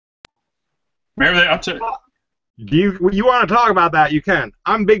Maybe I took. Do you want to talk about that? You can.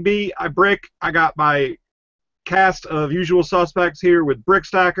 I'm Big B. I brick. I got my cast of usual suspects here with Brick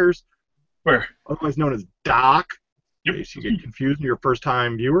Stackers, Where? otherwise known as Doc, in case you get confused and you're a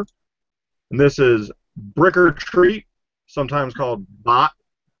first-time viewer. And this is Bricker Treat, sometimes called Bot.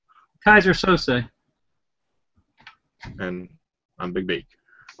 Kaiser Sose. And I'm Big B.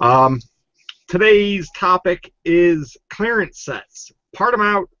 Today's topic is clearance sets. Part them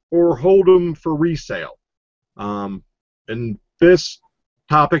out or hold them for resale. And this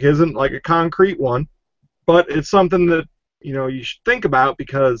topic isn't like a concrete one, but it's something that you should think about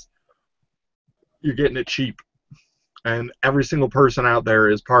because you're getting it cheap. And every single person out there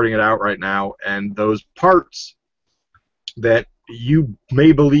is parting it out right now, and those parts that you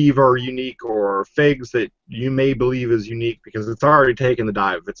may believe are unique or figs that you may believe is unique because it's already taken the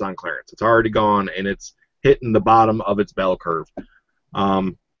dive if it's on clearance. It's already gone and it's hitting the bottom of its bell curve.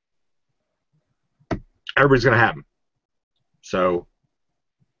 Everybody's going to have them. So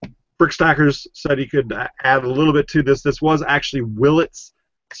Brick Stackers said he could add a little bit to this. This was actually Willett's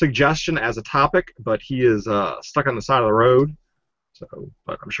suggestion as a topic, but he is stuck on the side of the road. So,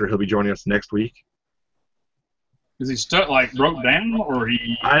 but I'm sure he'll be joining us next week. Is he stuck, like broke down, or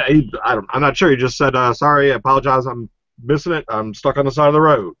he? I'm not sure. He just said, "Sorry, I apologize. I'm missing it. I'm stuck on the side of the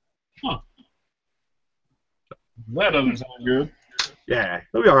road." Huh. That doesn't sound good. Yeah,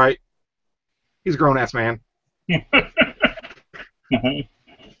 he'll be all right. He's a grown-ass man.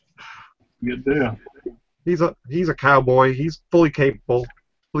 Good deal. He's a cowboy. He's fully capable.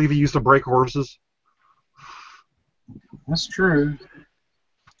 I believe he used to break horses. That's true.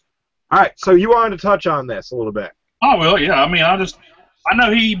 All right, so you wanted to touch on this a little bit. Oh, well, yeah. I mean, I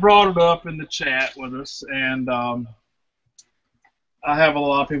know he brought it up in the chat with us, and I have a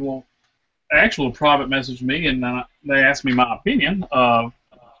lot of people actually private message me, and they ask me my opinion of,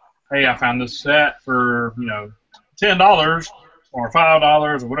 hey, I found this set for, $10 or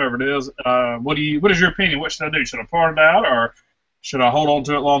 $5 or whatever it is. What is your opinion? What should I do? Should I part it out, or should I hold on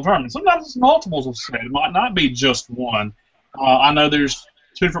to it long term? And sometimes it's multiples of set. It might not be just one. I know there's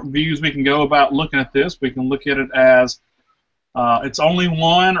two different views we can go about looking at this. We can look at it as it's only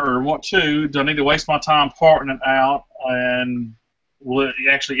one or what two. Do I need to waste my time parting it out, and will it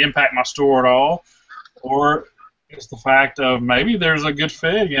actually impact my store at all? Or it's the fact of maybe there's a good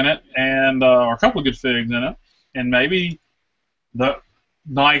fig in it, and or a couple of good figs in it, and maybe the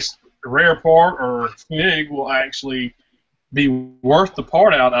nice rare part or fig will actually be worth the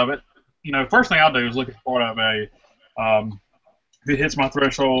part out of it. First thing I'll do is look at part out value. If it hits my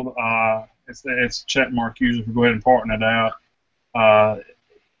threshold, it's a check mark usually for go ahead and parting it out.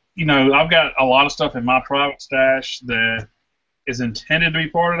 I've got a lot of stuff in my private stash that is intended to be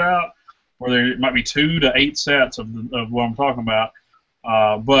parted out, where there might be 2 to 8 sets of what I'm talking about.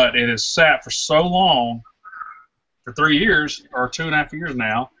 But it has sat for so long, for 3 years or 2.5 years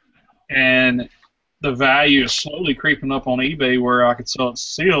now, and the value is slowly creeping up on eBay where I could sell it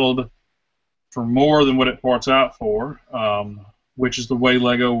sealed for more than what it parts out for. Which is the way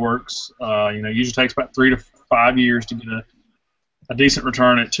Lego works. It usually takes about 3 to 5 years to get a decent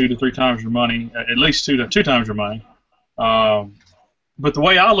return at 2 to 3 times your money, at least 2 times your money. But the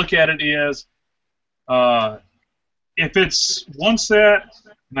way I look at it is, if it's one set,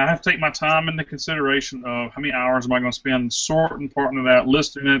 and I have to take my time into consideration of how many hours am I going to spend sorting, parting it out,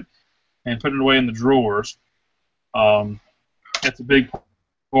 listing it, and putting it away in the drawers, that's a big part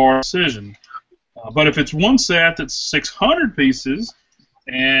of our decision. But if it's one set that's 600 pieces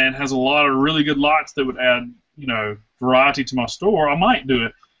and has a lot of really good lots that would add, variety to my store, I might do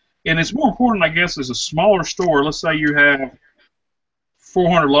it. And it's more important, I guess, as a smaller store. Let's say you have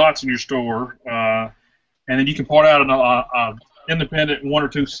 400 lots in your store, and then you can part out an independent 1 or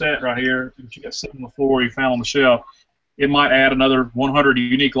 2 set right here that you got sitting on the floor you found on the shelf. It might add another 100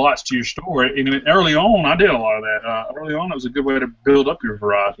 unique lots to your store. And early on, I did a lot of that. Early on, it was a good way to build up your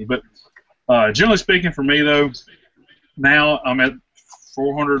variety. But generally speaking, for me, though, now I'm at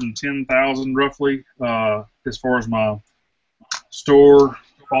 410,000 roughly as far as my store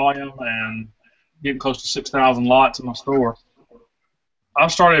volume, and getting close to 6,000 lots in my store.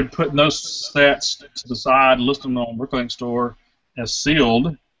 I've started putting those sets to the side, listing them on BrickLinker store as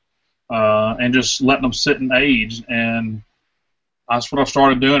sealed, and just letting them sit and age. And that's what I've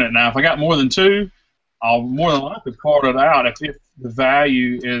started doing it now. If I got more than 2, I'll more than likely part it out if the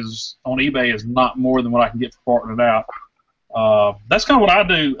value is on eBay is not more than what I can get for parting it out. That's kind of what I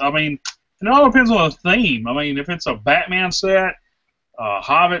do. I mean, it all depends on the theme. I mean, if it's a Batman set, a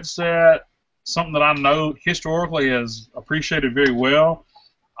Hobbit set, something that I know historically has appreciated very well,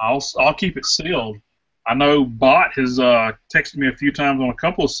 I'll keep it sealed. I know Bot has texted me a few times on a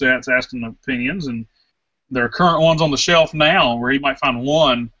couple of sets asking opinions, and there are current ones on the shelf now where he might find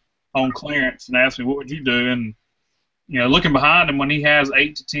one on clearance and ask me, what would you do? And, looking behind him, when he has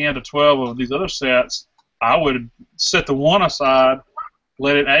 8 to 10 to 12 of these other sets, I would set the one aside,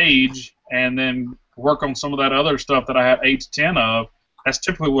 let it age, and then work on some of that other stuff that I have 8 to 10 of. That's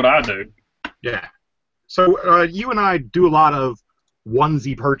typically what I do. Yeah. So you and I do a lot of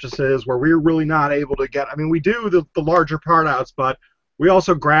onesie purchases where we're really not able to get. I mean, we do the larger part outs, but we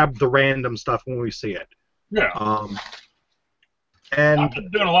also grab the random stuff when we see it. Yeah. And I've been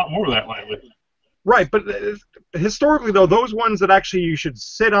doing a lot more of that lately. Right, but historically, though, those ones that actually you should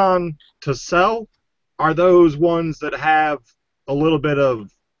sit on to sell are those ones that have a little bit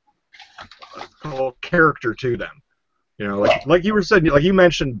of character to them. Like you were saying, like you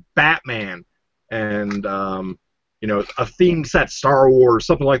mentioned Batman and a theme set, Star Wars,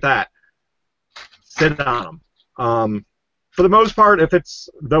 something like that. Sit on them. For the most part, if it's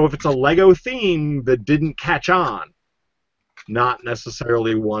a Lego theme that didn't catch on, not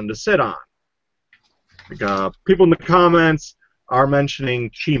necessarily one to sit on. Like, people in the comments are mentioning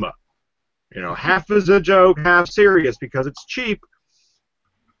Chima. Half is a joke, half serious because it's cheap,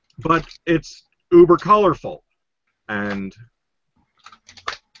 but it's uber colorful. But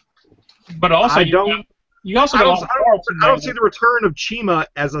also, I don't see the return of Chima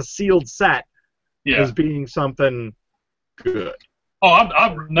as a sealed set as being something good. Oh,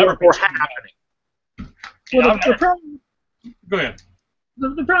 I've never or happening. Well, the problem. Go ahead.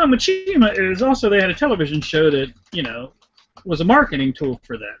 The problem with Chima is also they had a television show that was a marketing tool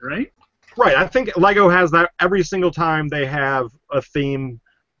for that, right? Right. I think Lego has that every single time they have a theme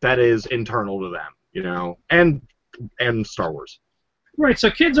that is internal to them, and Star Wars. Right.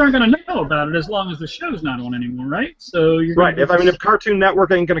 So kids aren't going to know about it as long as the show's not on anymore, right? So you're right. If Cartoon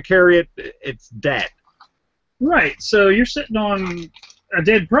Network ain't going to carry it, it's dead. Right. So you're sitting on a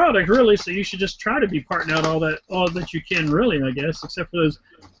dead product, really. So you should just try to be parting out all that you can, really, I guess, except for those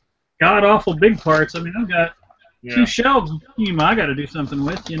god awful big parts. I mean, I've got 2 shelves of Chima I got to do something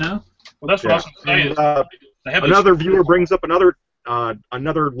with, Well, that's what I was saying. Another viewer brings up another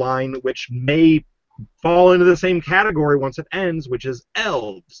line which may fall into the same category once it ends, which is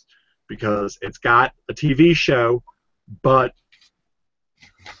Elves, because it's got a TV show, but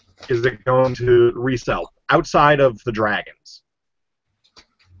is it going to resell outside of the dragons?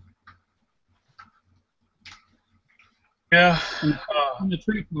 Yeah. The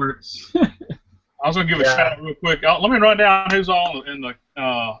tree parts. I was going to give a shout out real quick. Let me run down who's all in the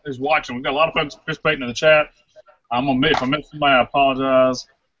who's watching. We've got a lot of folks participating in the chat. If I missed somebody, I apologize.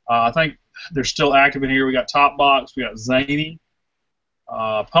 I think they're still active in here. We got Top Box. We got Zany.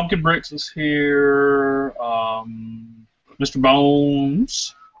 Pumpkin Bricks is here. Mr.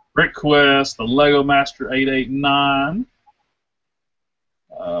 Bones. Brick Quest. The Lego Master 889.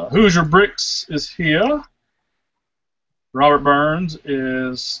 Who's Your Bricks is here. Robert Burns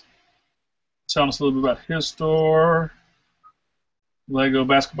is telling us a little bit about his store. Lego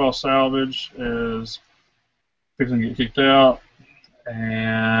Basketball Salvage is fixing to get kicked out.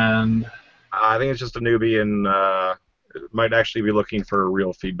 And I think it's just a newbie and might actually be looking for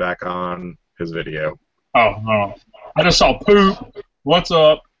real feedback on his video. Oh, no. I just saw Poop. What's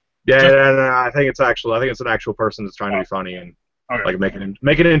up? Yeah, no, I think it's an actual person that's trying to be funny and like make an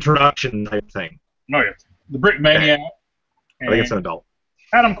introduction type thing. Okay. The Brick Maniac. I think it's an adult.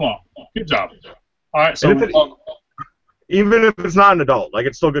 Adam Klump. Good job. All right, so even if it's not an adult, like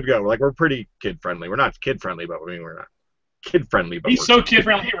it's still good to go. Like we're pretty kid friendly. We're not kid friendly, but we're not kid friendly. But he's so kid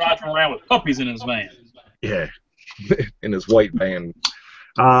friendly. He rides around with puppies in his van. Yeah, in his white van.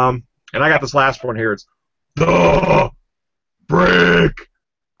 And I got this last one here. It's the Brick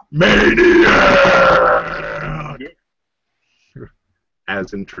Maniac,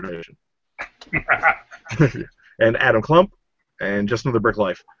 as in tradition. And Adam Klump, and Just Another Brick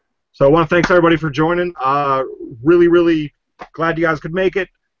Life. So I want to thank everybody for joining. Really, really glad you guys could make it.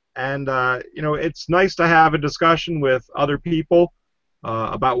 And, it's nice to have a discussion with other people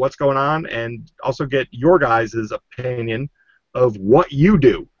about what's going on and also get your guys' opinion of what you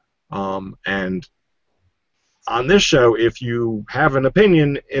do. And on this show, if you have an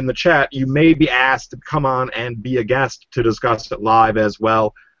opinion in the chat, you may be asked to come on and be a guest to discuss it live as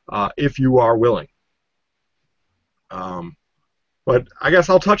well, if you are willing. But I guess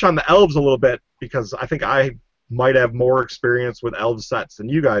I'll touch on the Elves a little bit because I think I might have more experience with Elves sets than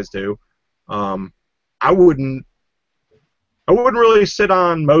you guys do. I wouldn't really sit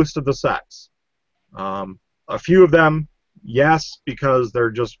on most of the sets. A few of them, yes, because they're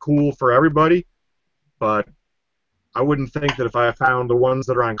just cool for everybody. But I wouldn't think that if I found the ones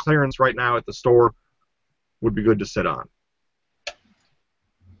that are on clearance right now at the store would be good to sit on?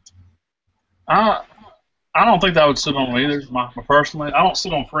 I don't think that would sit on either. Personally, I don't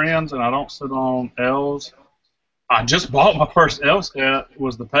sit on Friends and I don't sit on elves. I just bought my first elf set. It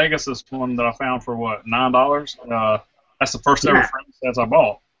was the Pegasus one that I found for what, $9? That's the first ever Friends sets I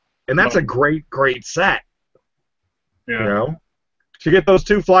bought. And that's a great set. Yeah. You know, to get those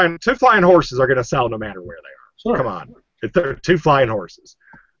two flying horses are going to sell no matter where they are. Sure. Come on, they're two flying horses,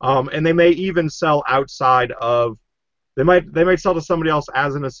 and they may even sell outside of. They might sell to somebody else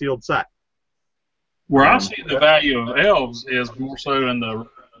as in a sealed set. Where I see the value of elves is more so in the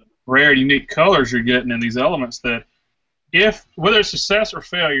rare, unique colors you're getting in these elements. That whether it's success or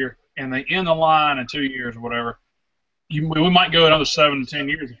failure, and they end the line in 2 years or whatever, we might go another 7 to 10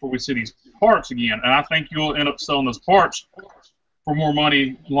 years before we see these parts again. And I think you'll end up selling those parts for more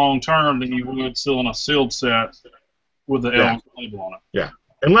money long term than you would selling a sealed set with the elves label on it. Yeah,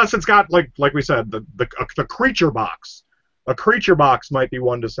 unless it's got like we said the creature box. A creature box might be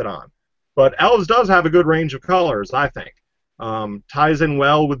one to sit on, but elves does have a good range of colors. I think ties in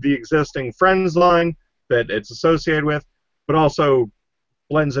well with the existing Friends line that it's associated with, but also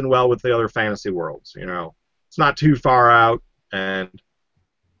blends in well with the other fantasy worlds. You know, it's not too far out, and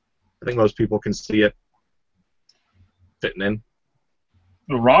I think most people can see it fitting in.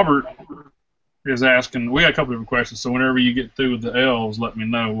 Well, Robert is asking. We got a couple different questions, so whenever you get through with the elves, let me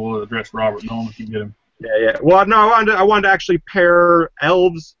know. We'll address Robert Nolan if you get him. Yeah. Well, no, I wanted to actually pair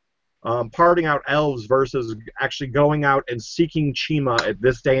elves, parting out elves versus actually going out and seeking Chima at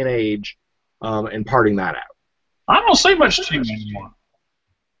this day and age, and parting that out. I don't see much Chima anymore.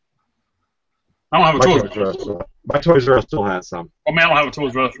 I don't have a Toys R Us. My Toys R Us still has some. I mean, I don't have a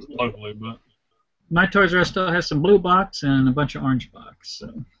Toys R Us locally, but my Toys R Us still has some blue box and a bunch of orange box.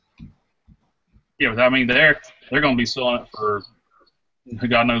 So. Yeah, but I mean, they're going to be selling it for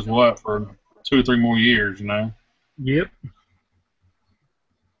God knows what for 2 or 3 more years, you know. Yep.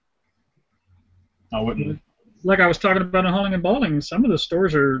 I wouldn't. Like I was talking about in Hauling and Balling, some of the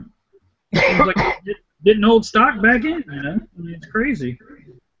stores are like getting old stock back in. You know, I mean, it's crazy.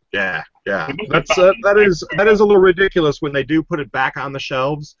 Yeah. That is a little ridiculous when they do put it back on the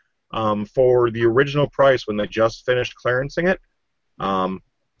shelves for the original price when they just finished clearancing it.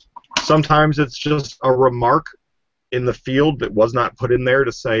 Sometimes it's just a remark in the field that was not put in there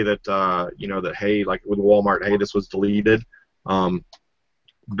to say that that hey, like with Walmart, hey, this was deleted.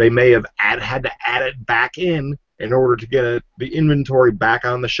 They may have had to add it back in order to get the inventory back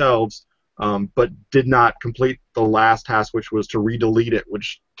on the shelves, but did not complete the last task, which was to redelete it,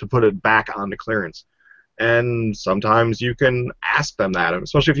 to put it back onto clearance. And sometimes you can ask them that,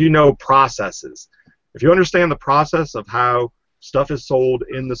 especially if you know processes. If you understand the process of how stuff is sold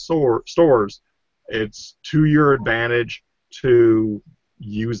in the stores, it's to your advantage to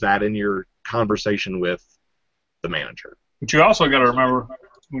use that in your conversation with the manager. But you also got to remember,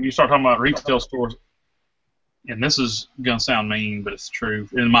 when you start talking about retail stores, and this is going to sound mean, but it's true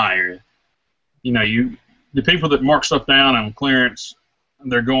in my area, you know, the people that mark stuff down on clearance,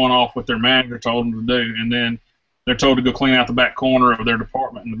 they're going off what their manager told them to do, and then they're told to go clean out the back corner of their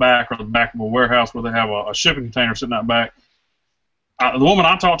department in the back or the back of a warehouse where they have a shipping container sitting out back. The woman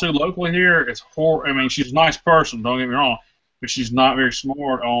I talked to locally here is I mean, she's a nice person, don't get me wrong, but she's not very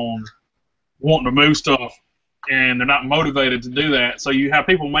smart on wanting to move stuff, and they're not motivated to do that. So you have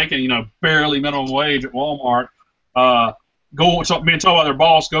people making, barely minimum wage at Walmart, being told by their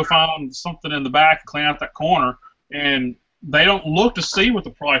boss, go find something in the back and clean out that corner, and they don't look to see what the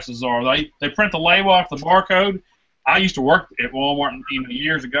prices are. They print the label off the barcode. I used to work at Walmart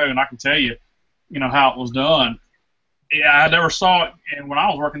years ago, and I can tell you, how it was done. Yeah, I never saw it, and when I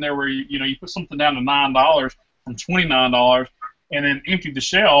was working there, where you put something down to $9 from $29, and then emptied the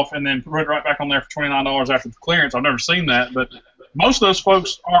shelf, and then put it right back on there for $29 after the clearance. I've never seen that, but most of those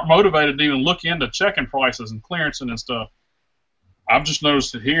folks aren't motivated to even look into checking prices and clearancing and stuff. I've just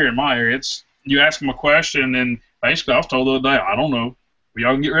noticed it here in my area. It's you ask them a question, and basically I was told the other day, I don't know.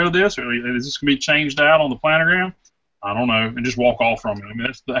 Y'all can get rid of this, or is this going to be changed out on the planogram? I don't know, and just walk off from it. I mean,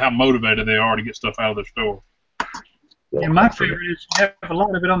 that's how motivated they are to get stuff out of their store. Yeah, my favorite is you have a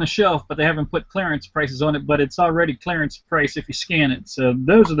lot of it on the shelf, but they haven't put clearance prices on it, but it's already clearance price if you scan it. So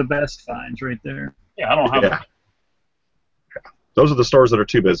those are the best finds right there. Yeah, I don't have that. Those are the stores that are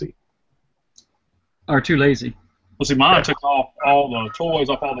too busy. Or too lazy. Well, see, mine took off all the toys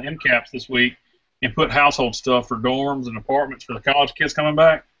off all the end caps this week and put household stuff for dorms and apartments for the college kids coming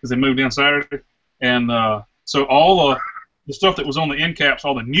back because they moved in Saturday. And so all the stuff that was on the end caps,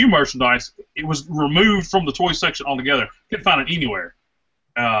 all the new merchandise, it was removed from the toy section altogether. Couldn't find it anywhere.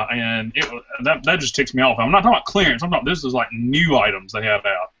 And that just ticks me off. I'm not talking about clearance. I'm talking this is like new items they have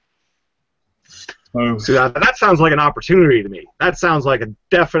out. Oh. See, that sounds like an opportunity to me. That sounds like a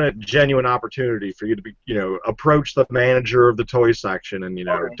definite, genuine opportunity for you to be, approach the manager of the toy section and,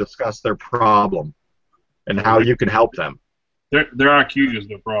 discuss their problem and how you can help them. Their IQ is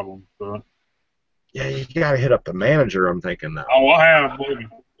the problem. So. Yeah, you gotta hit up the manager, I'm thinking now. Oh, I have, believe me.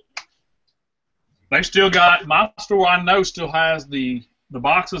 They still got, my store I know still has the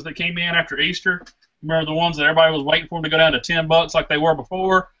boxes that came in after Easter. Remember the ones that everybody was waiting for them to go down to $10 like they were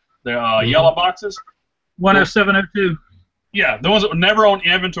before? The yellow boxes? 10702. Yeah, the ones that were never on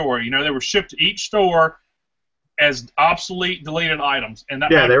inventory. They were shipped to each store as obsolete, deleted items. And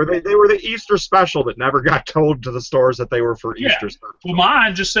that they were the Easter special that never got told to the stores that they were for Easter special. Well,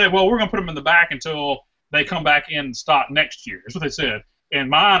 mine just said, well, we're going to put them in the back until they come back in stock next year. That's what they said. And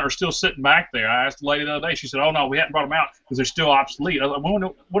mine are still sitting back there. I asked the lady the other day. She said, oh, no, we hadn't brought them out because they're still obsolete. I was like,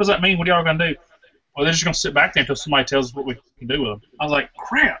 well, what does that mean? What are y'all going to do? Well, they're just going to sit back there until somebody tells us what we can do with them. I was like,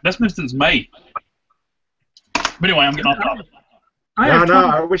 crap, that's been since May. But anyway, I'm getting off topic.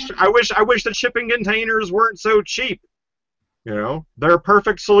 I wish that shipping containers weren't so cheap. They're a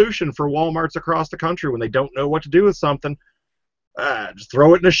perfect solution for Walmarts across the country when they don't know what to do with something. Just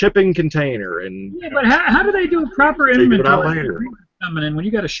throw it in a shipping container and. Yeah, but how do they do a proper inventory later? Coming in when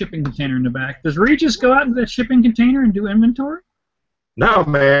you got a shipping container in the back? Does Regis go out into that shipping container and do inventory? No,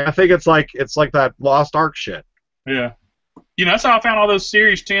 man. I think it's like that Lost Ark shit. Yeah. That's how I found all those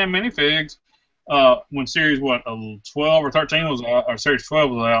Series 10 minifigs. When Series 12 or 13 was out, or Series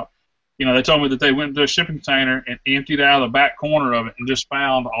 12 was out, they told me that they went to a shipping container and emptied out of the back corner of it and just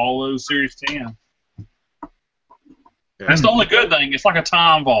found all those Series 10. Yeah. That's the only good thing. It's like a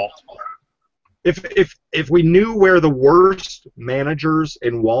time vault. If we knew where the worst managers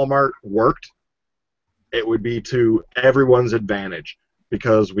in Walmart worked, it would be to everyone's advantage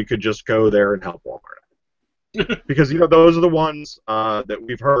because we could just go there and help Walmart. Because those are the ones that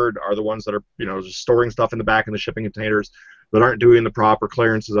we've heard are the ones that are just storing stuff in the back in the shipping containers that aren't doing the proper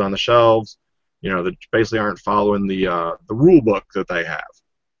clearances on the shelves, that basically aren't following the rule book that they have.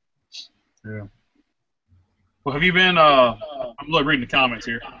 Yeah. Well, have you been? I'm reading the comments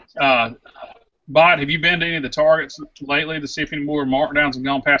here. Bot, have you been to any of the Targets lately to see if any more markdowns have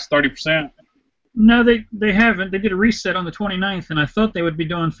gone past 30%? No, they haven't. They did a reset on the 29th, and I thought they would be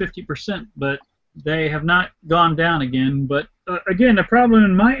doing 50%, but they have not gone down again. But again, the problem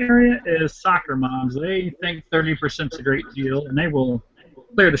in my area is soccer moms. They think 30% is a great deal, and they will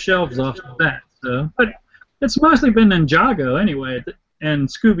clear the shelves off of that. So, but it's mostly been Ninjago anyway, and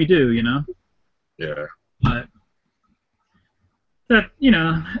Scooby-Doo, Yeah. But that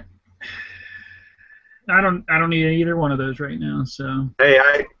I don't need either one of those right now. So. Hey,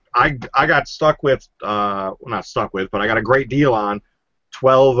 I got stuck with well, not stuck with, but I got a great deal on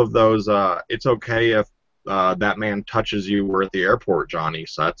 12 of those. It's okay if that man touches you. We're at the airport, Johnny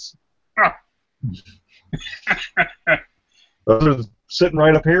sets. Ah. Those are sitting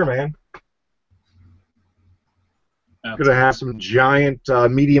right up here, man. Yeah. Gonna have some giant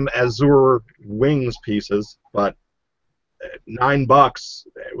medium azure wings pieces, but at $9,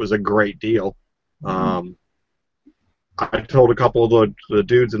 it was a great deal. I told a couple of the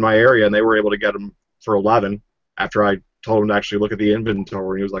dudes in my area, and they were able to get them for 11 after I told him to actually look at the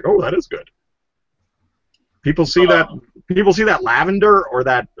inventory. He was like, "Oh, that is good." People see that lavender or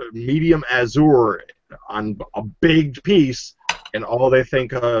that medium azure on a big piece, and all they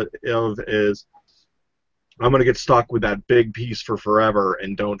think of is, "I'm going to get stuck with that big piece for forever,"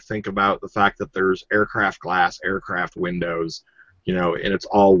 and don't think about the fact that there's aircraft glass, aircraft windows, and it's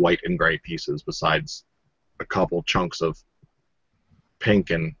all white and gray pieces besides a couple chunks of pink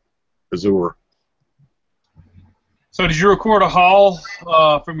and azure. So did you record a haul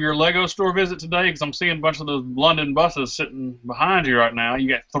from your Lego store visit today? Because I'm seeing a bunch of those London buses sitting behind you right now. You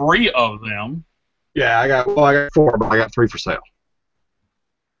got 3 of them. Yeah, I got 4, but I got 3 for sale.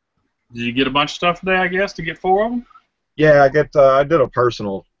 Did you get a bunch of stuff today, I guess, to get 4 of them? Yeah, I did a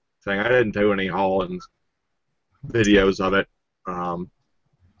personal thing. I didn't do any haul-ins, videos of it.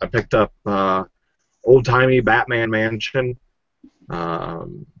 I picked up old-timey Batman Mansion.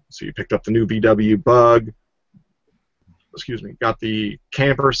 So you picked up the new VW Bug. Excuse me. Got the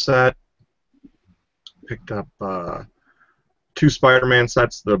camper set. Picked up 2 Spider-Man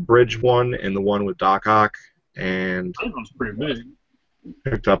sets, the bridge one and the one with Doc Ock. And that one's pretty big.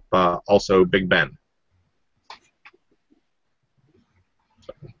 Picked up also Big Ben.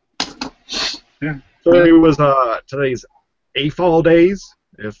 Yeah. So it was today's AFOL days,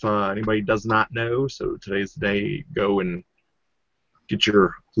 if anybody does not know. So today's the day go and get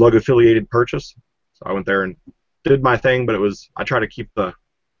your lug affiliated purchase. So I went there and did my thing, but I try to keep the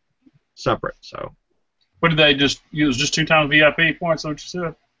separate. So. What did they just? It was just 2 times VIP points. Is that what you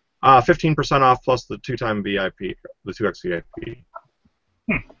said? 15% off plus the 2-time VIP, the 2x VIP.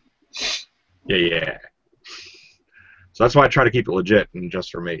 Yeah. So that's why I try to keep it legit and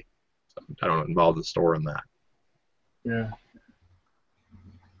just for me. So I don't involve the store in that. Yeah.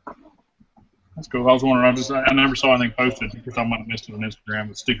 That's cool. I was wondering. I never saw anything posted. Because I might have missed it on Instagram.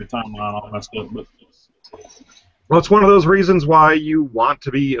 The stupid timeline all messed up. But well, it's one of those reasons why you want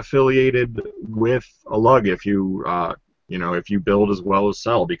to be affiliated with a lug if you if you build as well as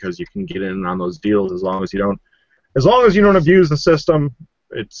sell, because you can get in on those deals as long as you don't abuse the system.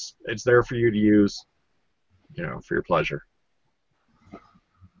 It's there for you to use, for your pleasure.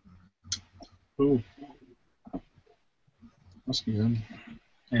 Cool. That's good.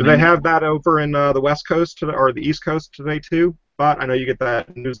 Do they have that over in the West Coast today, or the East Coast today too? But I know you get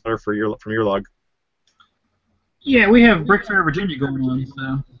that newsletter from your lug. Yeah, we have Brick Fair, Virginia going on.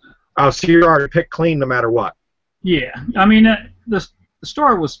 So. Oh, so you're already picked clean no matter what. Yeah, I mean the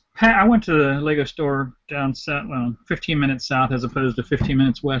store was packed. I went to the Lego store down south, 15 minutes south as opposed to 15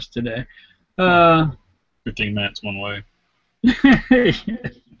 minutes west today. 15 minutes one way.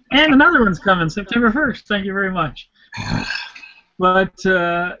 And another one's coming September 1st. Thank you very much. But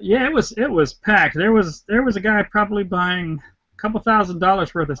yeah, it was packed. There was a guy probably buying a couple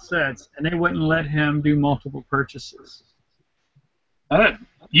 $1,000s worth of sets, and they wouldn't let him do multiple purchases.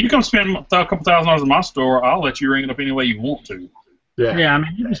 You come spend a couple $1,000s in my store, I'll let you ring it up any way you want to. Yeah, I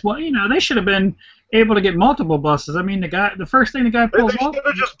mean, they should have been able to get multiple buses. I mean, the first thing the guy pulls off. They should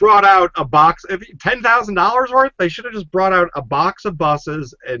have just brought out a box. $10,000 worth. They should have just brought out a box of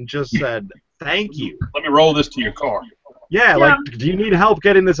buses and just said, "Thank you. Let me roll this to your car." Yeah, like, do you need help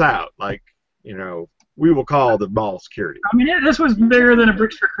getting this out? Like, we will call the mall security. I mean, this was bigger than a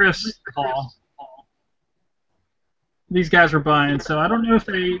Bricks for Chris haul. These guys were buying, so I don't know if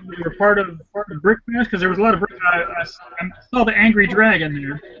they were part of Brick Fest, because there was a lot of Brick. I saw the Angry Dragon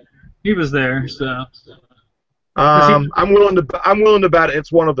there. He was there, so. I'm willing to bet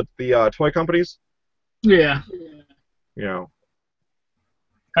it's one of the toy companies. Yeah.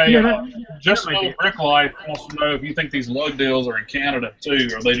 Hey, just a little Brick Life wants to know if you think these lug deals are in Canada too,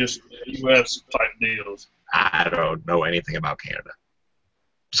 or are they just U.S. type deals? I don't know anything about Canada.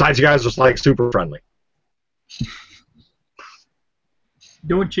 Besides, you guys just like super friendly.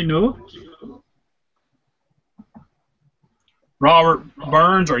 Don't you know? Robert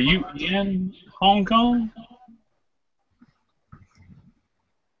Burns, are you in Hong Kong?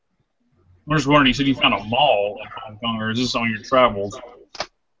 I'm just wondering, you said you found a mall in Hong Kong, or is this on your travels?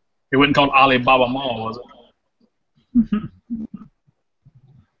 It wasn't called Alibaba Mall, was it?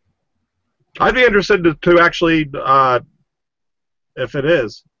 I'd be interested to actually, if it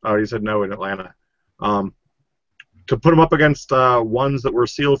is, you said no in Atlanta, to put them up against ones that were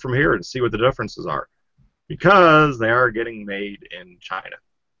sealed from here and see what the differences are, because they are getting made in China.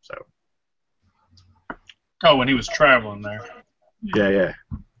 So. Oh, when he was traveling there. Yeah.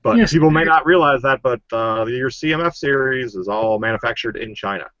 But yes, people may not realize that, but your CMF series is all manufactured in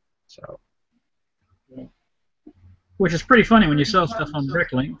China. So. Which is pretty funny when you sell stuff on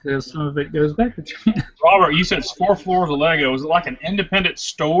BrickLink, because some of it goes back to China. Robert, you said it's 4 floors of Lego. Was it like an independent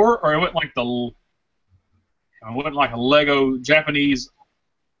store, or it wasn't like a Lego Japanese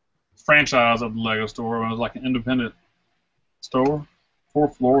franchise of the Lego store? It was like an independent store. 4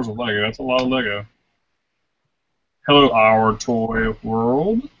 floors of Lego. That's a lot of Lego. Hello, our toy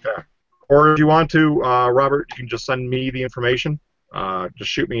world. Yeah. Or if you want to, Robert, you can just send me the information. Just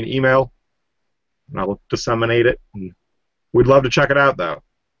shoot me an email, and I'll disseminate it. And we'd love to check it out, though.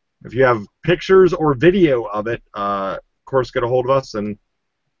 If you have pictures or video of it, of course, get a hold of us, and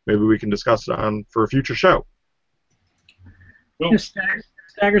maybe we can discuss it for a future show. Cool.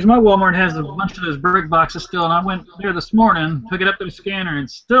 Staggers, my Walmart has a bunch of those brick boxes still, and I went there this morning, took it up to the scanner, and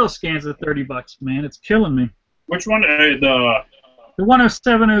it still scans at $30, man. It's killing me. Which one? The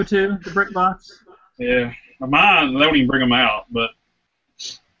 10702, the brick box. Yeah. Mine, they don't even bring them out, but...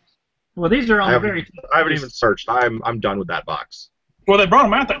 Well, these are on I haven't even searched. I'm done with that box. Well, they brought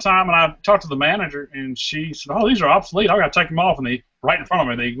them out that time, and I talked to the manager, and she said, "Oh, these are obsolete. I got to take them off." And they, right in front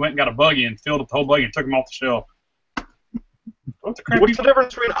of me, they went and got a buggy and filled up the whole buggy and took them off the shelf. What's the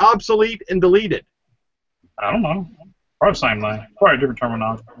difference between obsolete and deleted? I don't know. Probably the same thing. Probably a different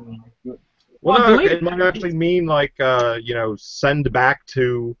terminology. Well, it might actually mean like send back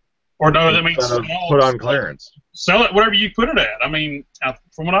to. Or no, that means put on clearance. Sell it whatever you put it at. I mean,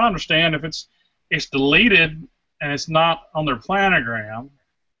 from what I understand, if it's deleted and it's not on their planogram,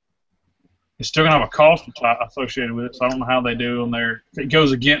 it's still gonna have a cost associated with it. So I don't know how they do on their. If it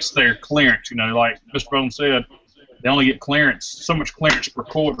goes against their clearance, like Mr. Bone said, they only get so much clearance per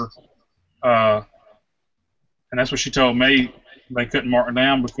quarter, and that's what she told me. they couldn't mark it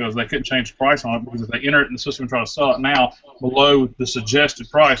down because they couldn't change the price on it, because if they enter it in the system and try to sell it now below the suggested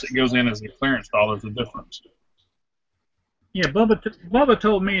price, it goes in as a clearance dollar, the difference. Yeah, Bubba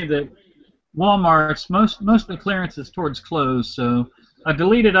told me that Walmart's most of the clearance is towards close, so a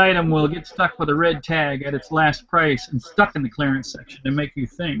deleted item will get stuck with a red tag at its last price and stuck in the clearance section and make you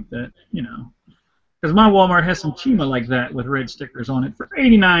think that, you know, because my Walmart has some Chima like that with red stickers on it for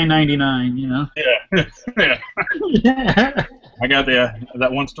 $89.99, you know. Yeah, yeah. Yeah. I got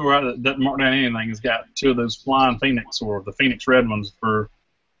that one store out that doesn't mark down anything. Has got 2 of those flying Phoenix, or the Phoenix red ones, for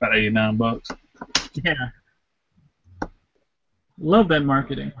about $89. Yeah. Love that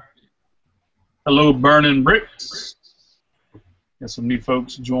marketing. Hello, Burning Bricks. Got some new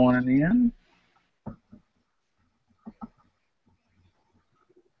folks joining in.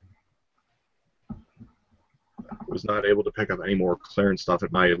 Was not able to pick up any more clearance stuff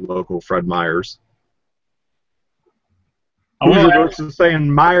at my local Fred Meyer's. Hoosier Brooks is saying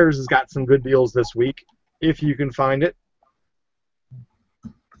Myers has got some good deals this week, if you can find it.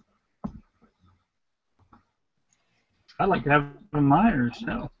 I'd like to have a Myers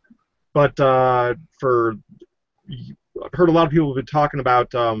now. But I've heard a lot of people have been talking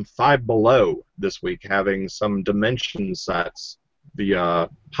about Five Below this week, having some dimension sets, the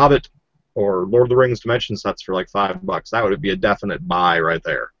Hobbit or Lord of the Rings dimension sets for like $5. That would be a definite buy right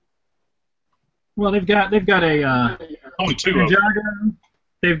there. Well, they've got a only 2 of them.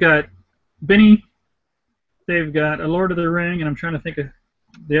 They've got Benny. They've got a Lord of the Ring, and I'm trying to think of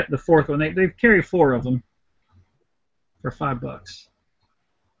the fourth one. They carry 4 of them for $5.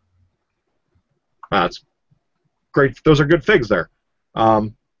 That's great. Those are good figs there.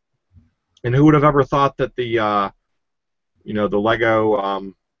 And who would have ever thought that the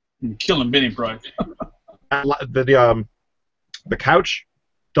Lego Killing Benny price. the couch,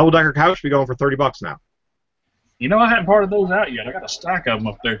 double-decker couch, be going for $30 now. You know, I haven't parted those out yet. I got a stack of them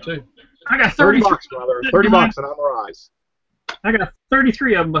up there too. I got $30, brother. $30 and on the rise. I got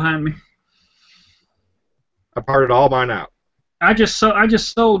 33 of them behind me. I parted all mine out. I just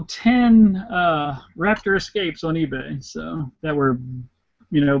sold 10 Raptor Escapes on eBay, so that were,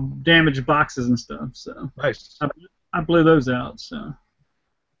 you know, damaged boxes and stuff. So nice. I blew those out. So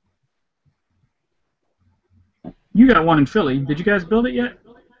you got one in Philly. Did you guys build it yet?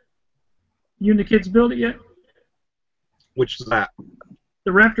 You and the kids build it yet? Which is that?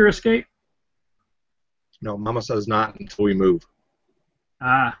 The Raptor Escape? No, Mama says not until we move.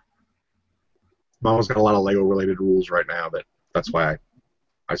 Ah. Mama's got a lot of Lego-related rules right now. That's why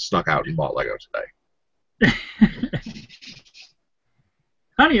I snuck out and bought Lego today.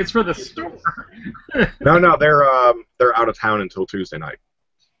 Honey, it's for the store. No, they're out of town until Tuesday night.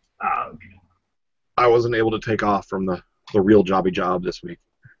 Oh, okay. I wasn't able to take off from the real jobby job this week.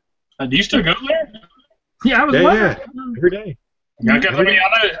 Do you still go there? Yeah, I was every day.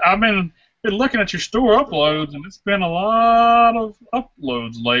 I've been looking at your store uploads, and it's been a lot of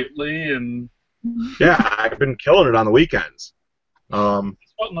uploads lately, and yeah, I've been killing it on the weekends. What on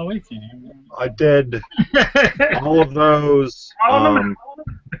the weekend? I did all of those. All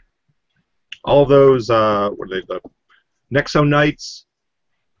of those. What are they? The Nexo Nights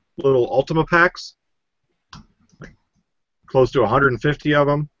little Ultima packs. Close to 150 of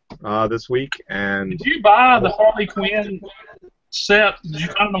them this week. And did you buy the Harley Quinn set? Did you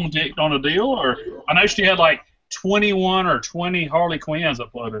find them on a deal, or I noticed you had like 21 or 20 Harley Quinns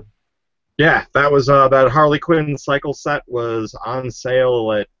uploaded. Yeah, that was that Harley Quinn cycle set was on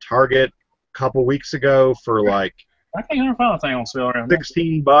sale at Target a couple weeks ago for like I can't ever find a thing on sale around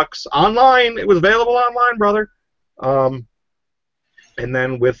 $16 online. It was available online, brother. And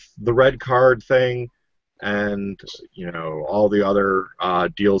then with the red card thing, and you know all the other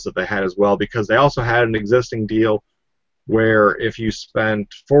deals that they had as well, because they also had an existing deal where if you spent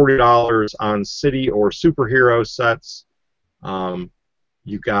 $40 on city or superhero sets,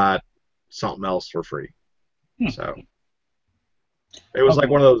 you got something else for free. So it was like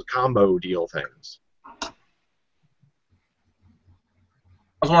one of those combo deal things. I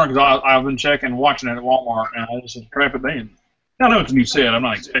was wondering because I've been checking, watching it at Walmart, and I just said, crap it in. I know it's a new set. I'm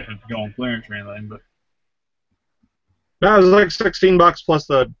not expecting it to go on clearance or anything, but no, it was like $16 plus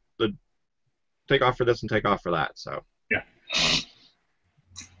the take off for this and take off for that. So yeah.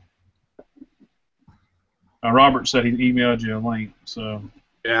 Robert said he emailed you a link, so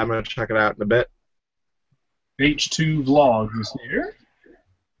yeah, I'm gonna check it out in a bit. H2 Vlogs is here.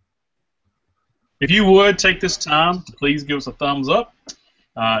 If you would take this time to please give us a thumbs up.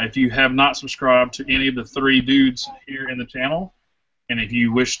 If you have not subscribed to any of the 3 dudes here in the channel, and if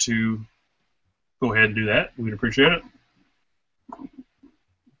you wish to go ahead and do that, we'd appreciate it.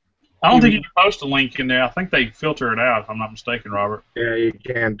 I don't think you can post a link in there. I think they filter it out, if I'm not mistaken, Robert. Yeah, you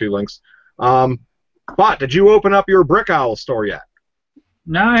can't do links. But did you open up your Brick Owl store yet?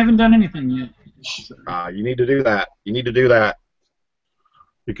 No, I haven't done anything yet. You need to do that. You need to do that.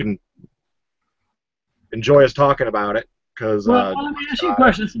 You can enjoy us talking about it. Well, let me ask you a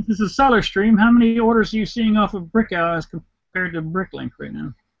question. Since this is a seller stream, how many orders are you seeing off of Brick Owl as compared to BrickLink right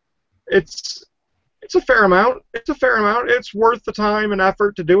now? It's a fair amount. It's a fair amount. It's worth the time and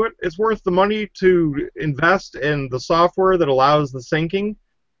effort to do it. It's worth the money to invest in the software that allows the syncing.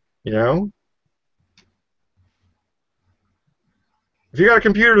 You know, if you got a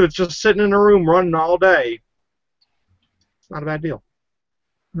computer that's just sitting in a room running all day, it's not a bad deal.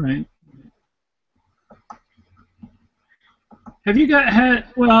 Right. Have you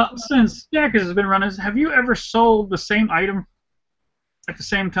since Jackers has been running, have you ever sold the same item at the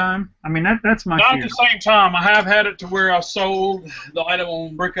same time? I mean, that's my fear. Not at the same time. I have had it to where I sold the item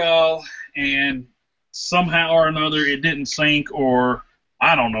on BrickLinker, and somehow or another it didn't sync, or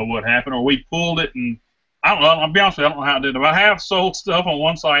I don't know what happened, or we pulled it, and I don't know. I'll be honest with you, I don't know how it did. But I have sold stuff on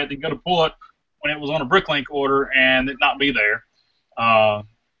one site and go to pull it when it was on a BrickLink order and it not be there.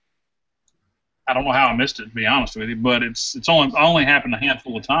 I don't know how I missed it, to be honest with you, but it's only happened a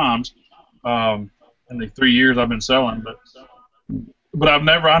handful of times in the 3 years I've been selling. But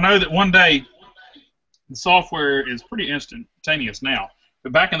I know that one day the software is pretty instantaneous now.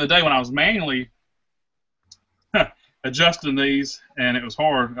 But back in the day when I was manually adjusting these, and it was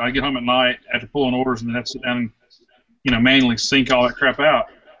hard, I'd get home at night after pulling orders and then have to sit down and manually sync all that crap out.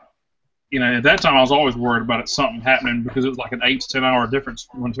 At that time I was always worried about something happening because it was like an 8 to 10 hour difference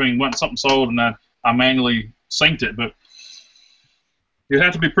between when something sold and I manually synced it. But it'd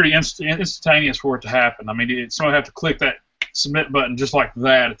have to be pretty instantaneous for it to happen. I mean, someone have to click that submit button just like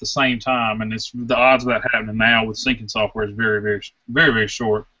that at the same time, and the odds of that happening now with syncing software is very, very, very, very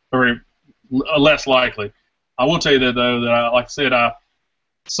short, very less likely. I will tell you that though that like I said,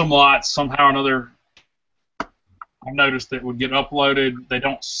 some lots somehow or another I've noticed that would get uploaded. They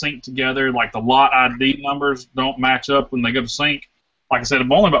don't sync together. Like the lot ID numbers don't match up when they go to sync. Like I said,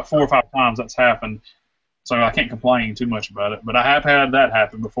 only about 4 or 5 times that's happened, so I can't complain too much about it. But I have had that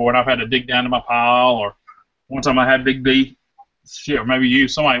happen before, and I've had to dig down to my pile. Or one time I had Big B, or maybe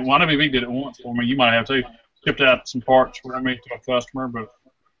somebody. Well, I know Big B did it once for me. You might have too. Shipped out some parts for me to a customer, but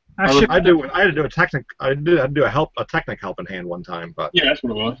I had to do a Technic helping hand one time, but yeah, that's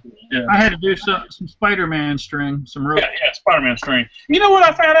what it was. Yeah. I had to do some Spider-Man string, some rope. Yeah, Spider-Man string. You know what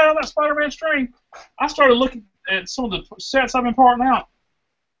I found out about Spider-Man string? I started looking at some of the sets I've been parting out.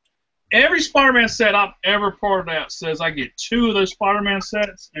 Every Spider-Man set I've ever parted out says I get 2 of those Spider-Man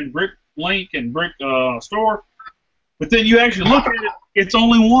sets in BrickLink and Brick Store, but then you actually look at it, it's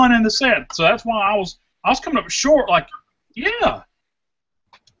only 1 in the set. So that's why I was coming up short. Like, yeah.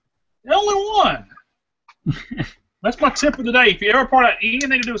 Only 1. That's my tip of the day. If you ever part out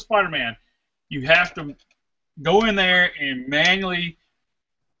anything to do with Spider-Man, you have to go in there and manually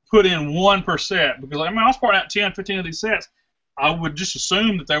put in 1 per set. Because I was parting out 10, 15 of these sets. I would just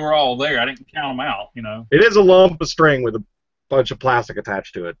assume that they were all there. I didn't count them out, It is a lump of string with a bunch of plastic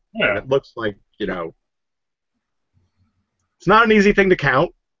attached to it. Yeah. And it looks like, it's not an easy thing to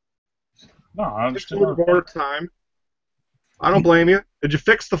count. No, I It's a understand. little more time. I don't blame you. Did you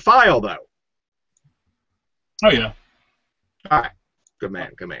fix the file, though? Oh, yeah. All right. Good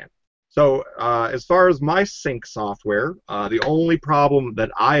man, good man. So as far as my sync software, the only problem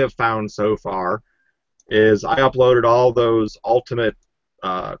that I have found so far is I uploaded all those Ultimate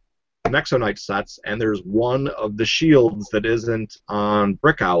Nexonite sets, and there's one of the shields that isn't on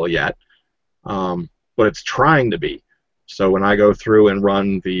BrickOwl yet, but it's trying to be. So when I go through and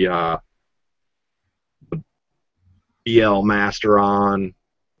run the BL master on,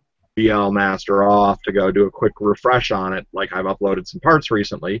 BL master off to go do a quick refresh on it, like I've uploaded some parts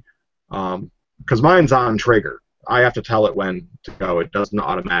recently, because mine's on trigger. I have to tell it when to go. It doesn't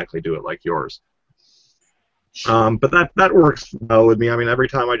automatically do it like yours. But that works well with me. I mean, every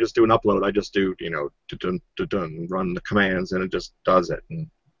time I just do an upload, I just do, run the commands, and it just does it. And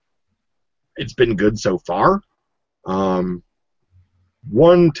it's been good so far.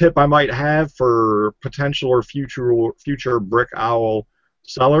 One tip I might have for potential or future BrickOwl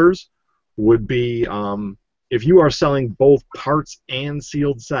sellers would be if you are selling both parts and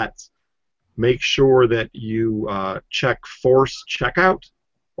sealed sets, make sure that you check force checkout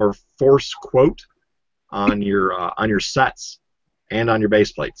or force quote on your sets and on your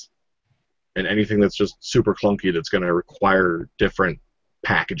base plates, and anything that's just super clunky that's going to require different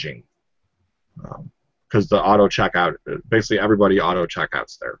packaging. Because the auto checkout, basically everybody auto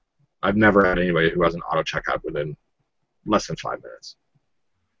checkouts there. I've never had anybody who has an auto checkout within less than 5 minutes.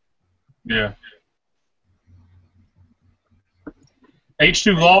 Yeah.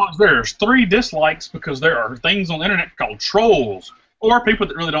 H2 Vlogs, there's 3 dislikes because there are things on the internet called trolls, or people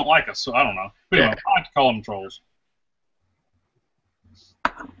that really don't like us, so I don't know. But anyway, I like to call them trolls.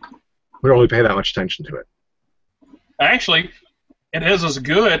 We don't really pay that much attention to it. Actually, it is as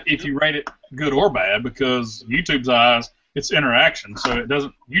good if you rate it good or bad, because YouTube's eyes, it's interaction, so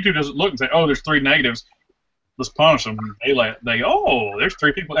YouTube doesn't look and say, oh, there's 3 negatives, let's punish them. Oh, there's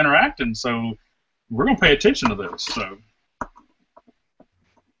 3 people interacting, so we're going to pay attention to this. So.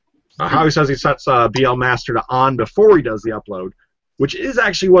 Howie says he sets BL Master to on before he does the upload, which is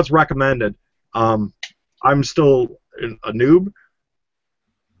actually what's recommended. I'm still a noob,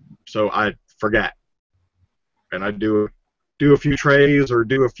 so I forget, and I do a few trays or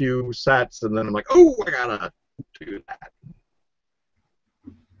do a few sets, and then I'm like, oh, I gotta do that.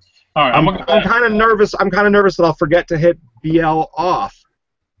 All right, I'm kind of nervous. I'm kind of nervous that I'll forget to hit BL off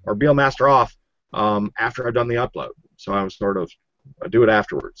or BL Master off after I've done the upload. So I do it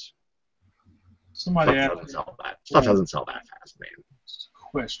afterwards. Somebody Stuff doesn't sell that. Stuff doesn't sell that fast, man.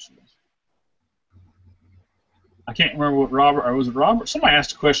 Question. I can't remember what Robert, or was it Robert? Somebody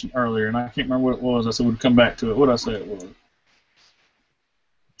asked a question earlier, and I can't remember what it was. I said we'd come back to it. What did I say it was?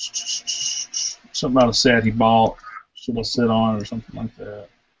 Something about a set he bought. Should I sit on it or something like that?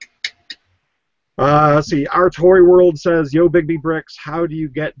 Let's see. Our Toy World says, "Yo, Big B Bricks, how do you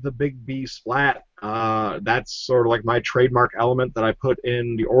get the Big B splat?" That's sort of like my trademark element that I put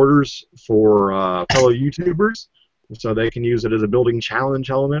in the orders for fellow YouTubers, so they can use it as a building challenge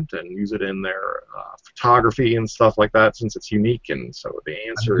element and use it in their photography and stuff like that, since it's unique. And so the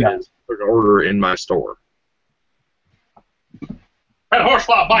answer is put an order in my store. That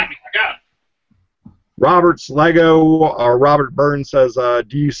horsefly bite me. I got it. Robert's Lego, or Robert Burns says,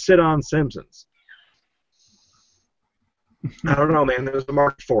 "Do you sit on Simpsons?" I don't know, man. There's a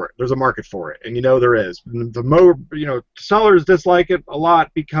market for it. There's a market for it, and there is. Sellers dislike it a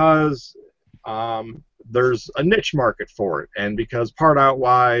lot because there's a niche market for it, and because part out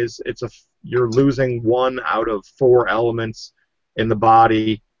wise, you're losing 1 out of 4 elements in the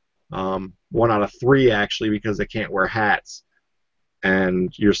body, 1 out of 3 actually, because they can't wear hats,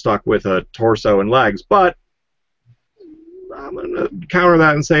 and you're stuck with a torso and legs. But I'm gonna counter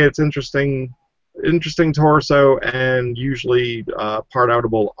that and say it's interesting torso and usually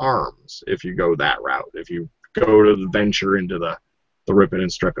part-outable arms if you go that route. If you go to the venture into the ripping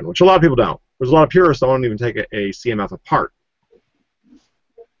and stripping, which a lot of people don't. There's a lot of purists that won't even take a CMF apart.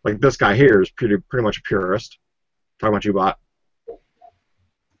 Like this guy here is pretty much a purist. Talking about you, Bot.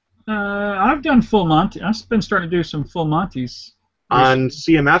 I've done full Monty. I've been starting to do some full Monties. On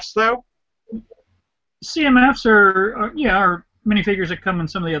CMFs though? CMFs are minifigures that come in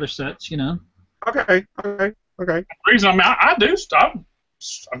some of the other sets, Okay. The reason I do stop.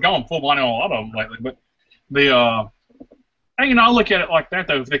 I've gone full blind on a lot of them lately, but I look at it like that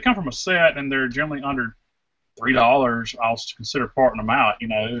though. If they come from a set and they're generally under $3, I'll consider parting them out.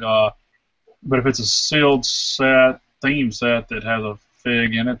 But if it's a sealed set, theme set that has a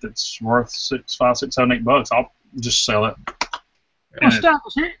fig in it that's worth $5, $6, $7, $8, I'll just sell it. Well, Stout,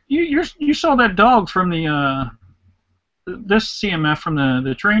 you saw that dog from this CMF from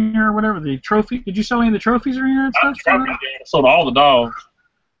the trainer or whatever, the trophy. Did you sell any of the trophies or any of that stuff? I sold all the dogs.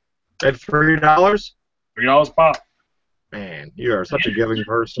 At $3? $3 pop. Man, you are such a giving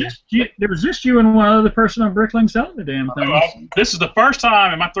person. There was just you and one other person on BrickLinker selling the damn thing. This is the first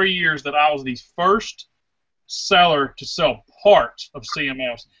time in my 3 years that I was the first seller to sell parts of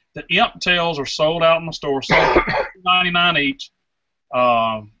CMFs. The imp tails are sold out in the store, sold $2.99 each.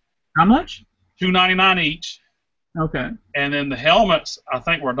 How much? $2.99 each. Okay. And then the helmets, I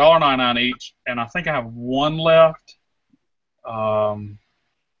think, were $1.99 each, and I think I have 1 left. Trying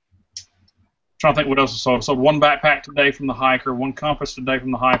to think what else I sold. I sold 1 backpack today from the hiker, 1 compass today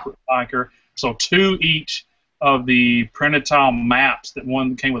from the hiker. So 2 each of the printed tile maps. That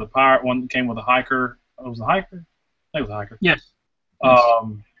one came with a pirate, one came with a hiker. Oh, was it a hiker? I think it was a hiker. Yes.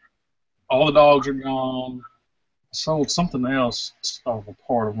 All the dogs are gone. I sold something else of a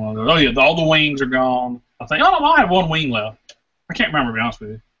part of one of those. Oh yeah, all the wings are gone. I think. Oh no, I have 1 wing left. I can't remember, to be honest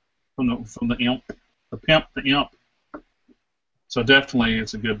with you. From the imp, the pimp, the imp. So definitely,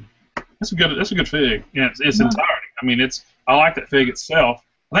 it's a good fig. Yeah, it's entirety. I mean, I like that fig itself.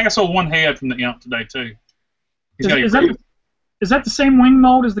 I think I sold 1 head from the imp today too. Is that the same wing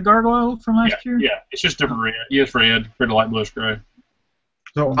mold as the gargoyle from last year? Yeah, it's just different red. Yeah, it's red, pretty light bluish gray.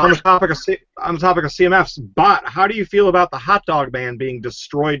 So on the topic of CMFs, Bot, how do you feel about the hot dog man being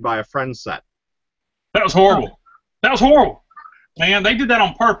destroyed by a friend set? That was horrible. That was horrible. Man, they did that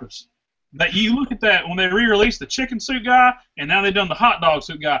on purpose. That you look at that when they re-released the chicken suit guy, and now they've done the hot dog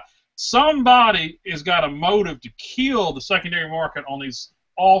suit guy. somebody has got a motive to kill the secondary market on these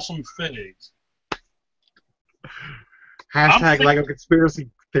awesome figs. Hashtag Lego conspiracy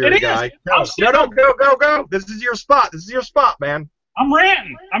theory guy. Go. Go. This is your spot. This is your spot, man. I'm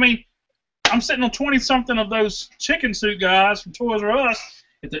ranting. I mean, I'm sitting on 20-something of those chicken suit guys from Toys R Us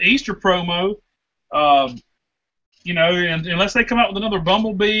at the Easter promo. You know, and unless they come out with another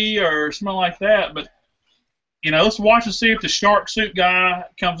Bumblebee or something like that, but you know, let's watch and see if the shark suit guy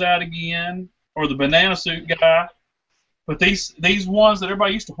comes out again or the banana suit guy. But these ones that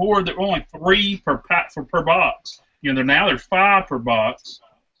everybody used to hoard, that were only 3 per box. You know, they're 5 per box.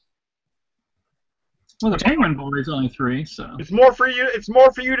 Well, the Penguin Boy is only 3, so it's more for you. It's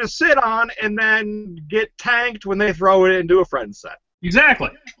more for you to sit on and then get tanked when they throw it into a friend set.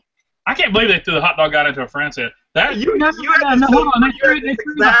 Exactly. I can't believe they threw the hot dog guy into a friend set. That you had the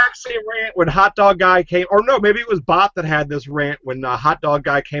exact same rant when Hot Dog Guy came, or no, maybe it was Bot that had this rant when Hot Dog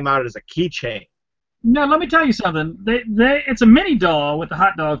Guy came out as a keychain. No, let me tell you something. It's a mini doll with the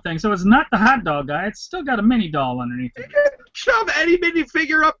hot dog thing, so it's not the hot dog guy. It's still got a mini doll underneath it. You can shove any mini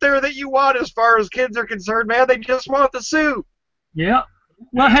figure up there that you want, as far as kids are concerned, man. They just want the suit. Yeah.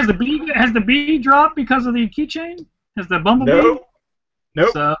 Well, has the bee dropped because of the keychain? Has the Bumblebee? Nope.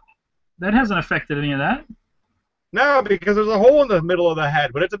 So that hasn't affected any of that. No, because there's a hole in the middle of the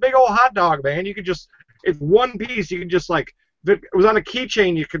head, but it's a big old hot dog, man. You could just, it's one piece. You can just, like, if it was on a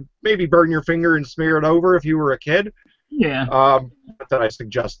keychain, you could maybe burn your finger and smear it over if you were a kid. Yeah. Not that I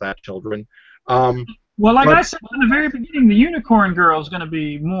suggest that, children. Well, like I said in the very beginning, the unicorn girl is going to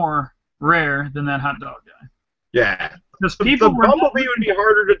be more rare than that hot dog guy. Yeah. Because The Bumblebee would be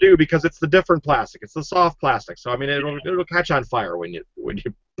harder to do because it's the different plastic. It's the soft plastic. So I mean, it'll catch on fire when you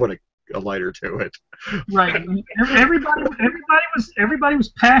put a lighter to it. Right. Everybody was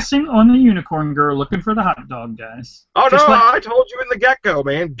passing on the unicorn girl, looking for the hot dog guys. Oh no! I told you in the get-go,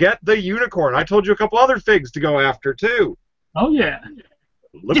 man. Get the unicorn. I told you a couple other figs to go after too. Oh yeah.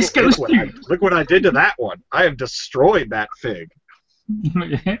 Look what I did to that one. I have destroyed that fig.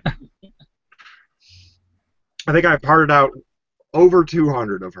 Yeah. I think I parted out over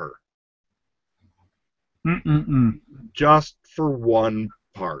 200 of her. Just for one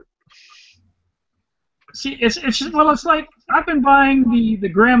part. See, it's like I've been buying the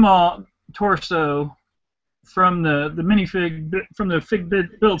grandma torso from the minifig from the fig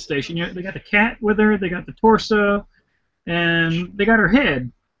build station. You know, they got the cat with her, they got the torso, and they got her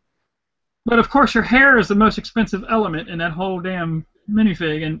head. But of course, her hair is the most expensive element in that whole damn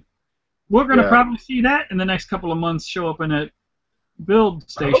minifig, and we're going to probably see that in the next couple of months show up in that build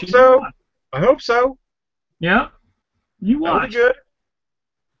station. I hope so. Yeah. You watch. That would be good.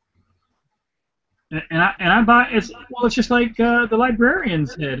 And I buy it's just like the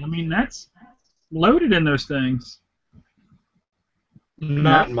librarian's head. I mean, that's loaded in those things.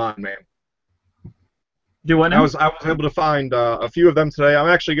 Not mine, man. Do what now? I was able to find a few of them today. I'm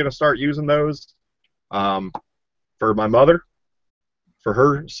actually going to start using those for my mother, for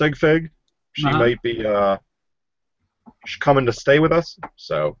her sig fig. She might be she's coming to stay with us,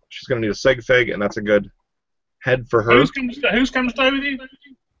 so she's going to need a sig fig, and that's a good head for her. Who's coming to stay with you?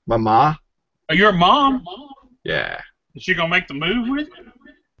 My ma. Oh, your mom? Yeah. Is she going to make the move with you?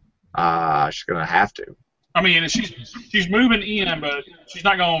 She's going to have to. I mean, she's moving in, but she's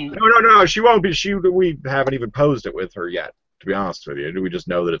not going. No, she won't be. We haven't even posed it with her yet. To be honest with you, we just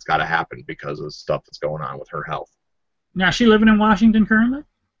know that it's got to happen because of stuff that's going on with her health. Now, is she living in Washington currently?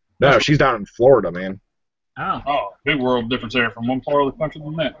 No, she's down in Florida, man. Oh, big world difference there from one part of the country to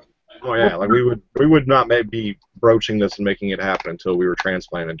the next. Oh yeah, like we would not be broaching this and making it happen until we were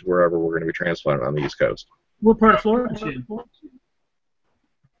transplanted to wherever we're going to be transplanted on the East Coast. What part of Florida is she in?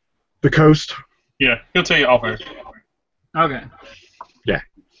 The coast. Yeah, he'll tell you off air. Okay. Yeah.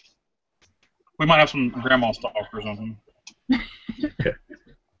 We might have some grandma stock or something.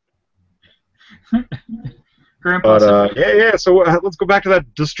 But yeah. So let's go back to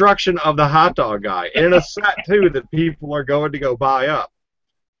that destruction of the hot dog guy in a set too that people are going to go buy up.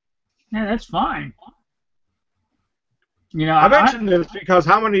 Yeah, that's fine. You know, I mentioned this because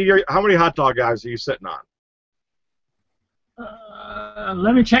how many hot dog guys are you sitting on?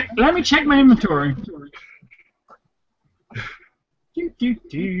 Let me check my inventory.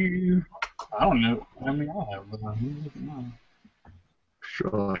 I don't know. I mean, I have one.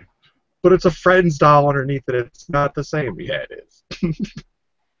 Sure. But it's a friend's doll underneath it. It's not the same. Yeah, it is.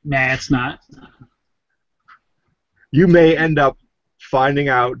 Nah, it's not. You may end up finding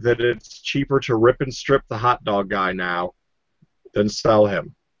out that it's cheaper to rip and strip the hot dog guy now than sell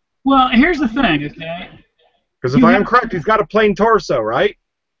him. Well, here's the thing, okay? Because if I am correct, he's got a plain torso, right?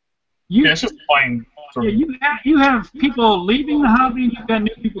 Yeah, it's just plain. Yeah, you have people leaving the hobby, and you've got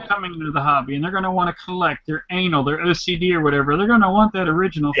new people coming into the hobby, and they're going to want to collect their anal, their OCD or whatever. They're going to want that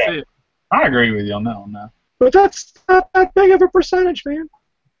original fit. I agree with you on that one now. But that's not that big of a percentage, man.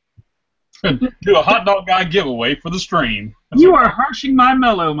 Do a hot dog guy giveaway for the stream. You are harshing my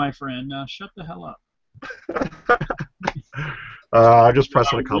mellow, my friend. Now shut the hell up. I'm just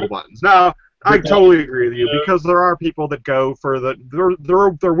pressing a couple buttons. Now, I totally agree with you, because there are people that go for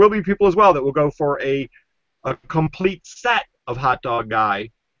there will be people as well that will go for a complete set of hot dog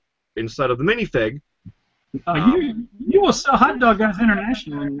guy instead of the minifig. You will sell hot dog guys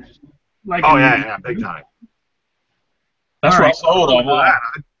internationally. Like yeah, big time. That's what I sold on.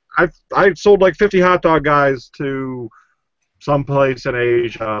 I sold like 50 hot dog guys to some place in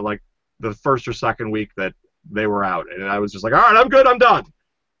Asia, like the first or second week that they were out, and I was just like, all right, I'm good, I'm done.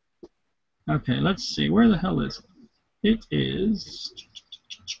 Okay, let's see. Where the hell is it? It is.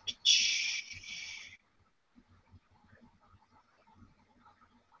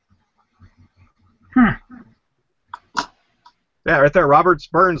 Yeah, right there. Robert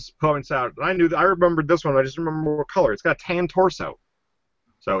Burns points out. I remembered this one. I just remember what color. It's got a tan torso.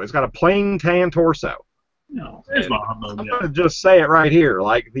 So it's got a plain tan torso. No, I'm going to just say it right here.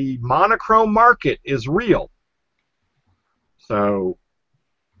 Like, the monochrome market is real. So.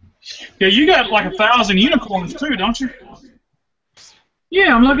 Yeah, you got like 1,000 unicorns too, don't you?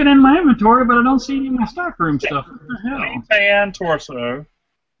 Yeah, I'm looking in my inventory, but I don't see any of my stockroom stuff. What the hell? Tan torso.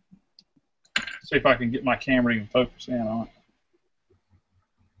 See if I can get my camera to even focus in on it.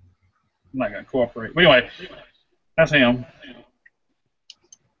 I'm not going to cooperate. But anyway, that's him.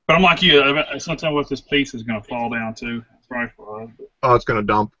 But I'm like you. Sometimes what this piece is going to fall down to. Oh, it's going to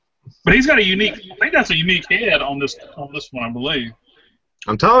dump. But he's got a unique. I think that's a unique head on this one, I believe.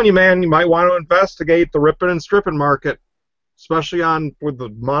 I'm telling you, man. You might want to investigate the ripping and stripping market, especially with the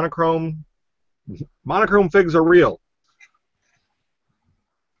monochrome. Monochrome figs are real.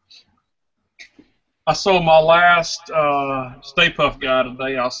 I saw my last Stay Puft guy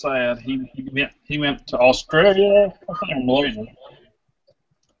today. I was sad. He went to Australia. I think or Malaysia.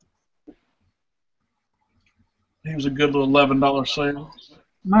 He was a good little $11 sale.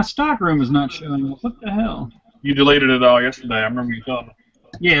 My stockroom is not showing up. What the hell? You deleted it all yesterday. I remember you telling me.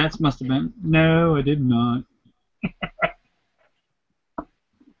 Yeah, that must have been. No, I did not.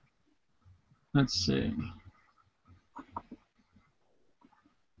 Let's see.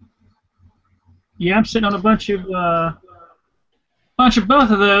 Yeah, I'm sitting on a bunch of both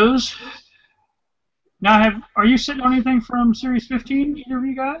of those. Now, are you sitting on anything from Series 15? Either of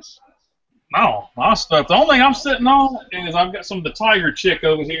you guys? No, my stuff. The only thing I'm sitting on is I've got some of the Tiger Chick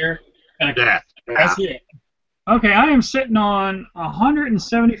over here, and that's it. Okay, I am sitting on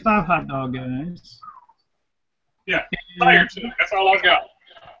 175 hot dog guys. Yeah, Tiger Chick. That's all I've got.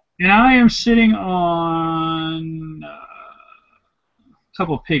 And I am sitting on a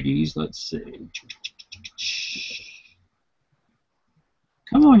couple of piggies. Let's see.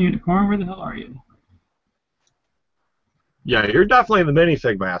 Come on, Unicorn. Where the hell are you? Yeah, you're definitely the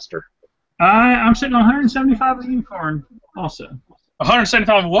minifig master. I'm sitting on 175 of the Unicorn also.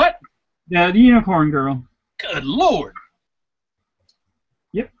 175 of what? Yeah, the Unicorn girl. Good Lord.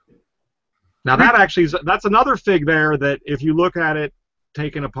 Yep. Now that's another fig there that if you look at it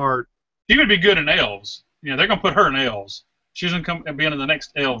taken apart. She would be good in elves. Yeah, they're gonna put her in elves. She's gonna come and be in the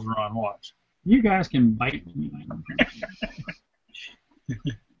next elves run. Watch. You guys can bite me.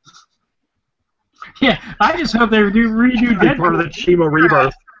 Yeah, I just hope they redo Deadpool. Part of the Chemo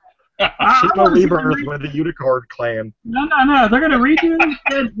Rebirth. Chemo Rebirth with the Unicorn clan. No. They're going to redo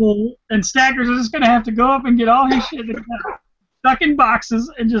Deadpool, and Stackers is just going to have to go up and get all his shit stuck in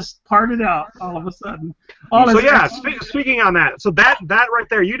boxes and just part it out all of a sudden. Speaking on that, so that right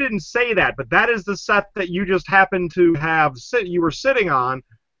there, you didn't say that, but that is the set that you just happened to have you were sitting on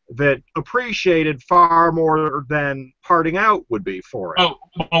that appreciated far more than parting out would be for it. Oh,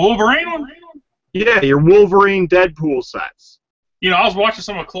 a Wolverine one? Yeah, your Wolverine Deadpool sets. You know, I was watching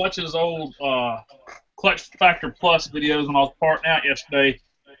some of Clutch's old Clutch Factor Plus videos when I was parting out yesterday,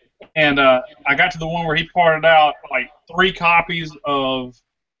 and I got to the one where he parted out like 3 copies of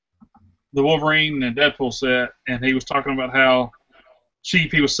the Wolverine and Deadpool set, and he was talking about how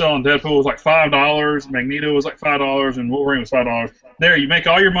cheap he was selling Deadpool. It was like $5, Magneto was like $5, and Wolverine was $5. There, you make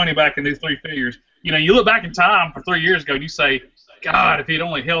all your money back in these 3 figures. You know, you look back in time for 3 years ago, and you say, God, if he'd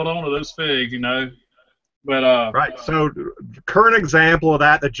only held on to those figs, you know. But right. So, current example of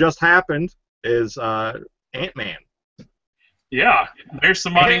that just happened is Ant-Man. Yeah, there's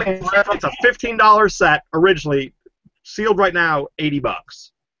somebody. It's a $15 set originally, sealed right now,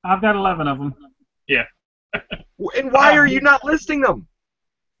 $80. I've got 11 of them. Yeah. And why are you not listing them?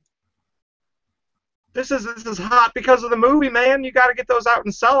 This is hot because of the movie, man. You got to get those out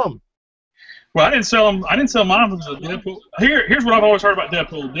and sell them. Well, I didn't sell them. I didn't sell mine because of Deadpool. Here's what I've always heard about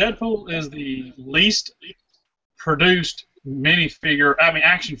Deadpool. Deadpool is the least produced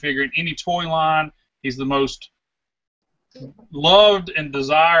action figure in any toy line. He's the most loved and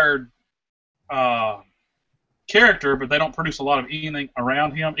desired character, but they don't produce a lot of anything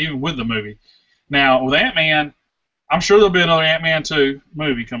around him, even with the movie. Now, with Ant-Man, I'm sure there'll be another Ant-Man 2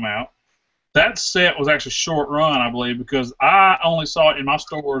 movie come out. That set was actually short run, I believe, because I only saw it in my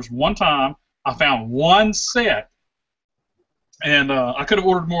stores one time. I found one set, and I could have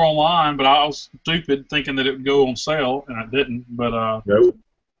ordered more online, but I was stupid thinking that it would go on sale, and I didn't. But nope.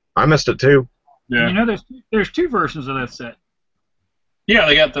 I missed it too. Yeah. You know, there's 2 versions of that set. Yeah,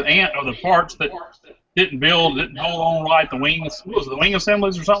 they got the parts that didn't hold on right. The wings, what was it, the wing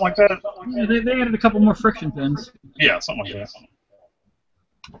assemblies or something like that? Yeah, they added a couple more friction pins. Yeah, something like that.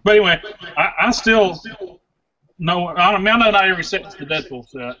 But anyway, I still know. I know not every set is the Deadpool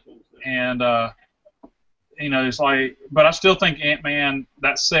set, and it's like. But I still think Ant-Man,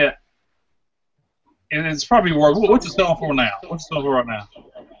 that set, and it's probably worth. What's it selling for now? What's it selling for right now?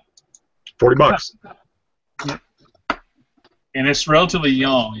 $40. Yep. And it's relatively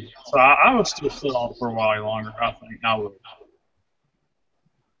young, so I would still sit on it for a while longer. I think I would.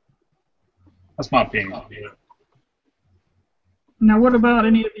 That's my opinion. Now, what about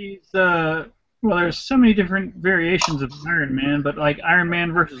any of these? Well, there's so many different variations of Iron Man, but like Iron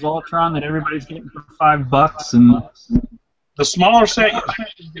Man versus Ultron that everybody's getting for $5, and the smaller set you can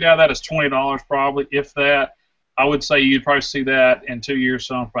get out of that is $20 probably, if that. I would say you'd probably see that in 2 years,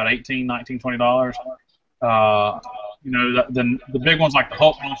 selling for about $18, $19, $20. Then the big ones like the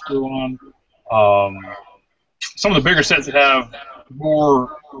Hulk monster one, some of the bigger sets that have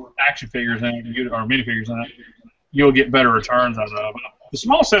more action figures in it, or minifigures in it, you'll get better returns out of. The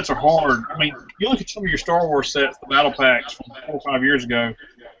small sets are hard. I mean, you look at some of your Star Wars sets, the battle packs from 4 or 5 years ago.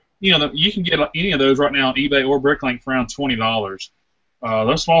 You can get any of those right now on eBay or BrickLink for around $20.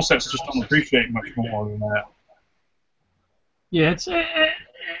 Those small sets just don't appreciate much more than that. Yeah,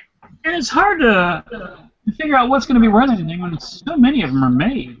 it's hard to figure out what's going to be worth anything when so many of them are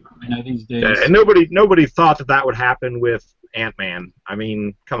made, these days. Yeah, and nobody thought that would happen with Ant-Man. I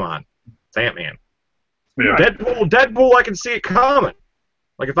mean, come on, it's Ant-Man. Yeah. Deadpool, I can see it coming.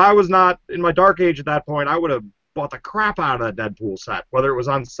 Like, if I was not in my dark age at that point, I would have bought the crap out of that Deadpool set, whether it was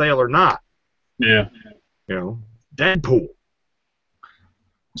on sale or not. Yeah. Deadpool.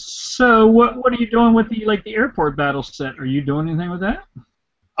 So what are you doing with the airport battle set? Are you doing anything with that?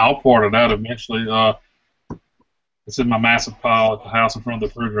 I'll part it out eventually. It's in my massive pile at the house in front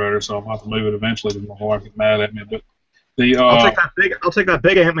of the refrigerator, so I'll have to move it eventually because my wife gets mad at me. But I'll take that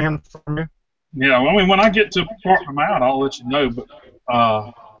big Ant-Man from you. Yeah, well, I mean, when I get to part them out, I'll let you know. But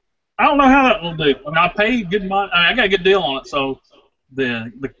I don't know how that will do. I mean, I paid good money. I mean, I got a good deal on it, so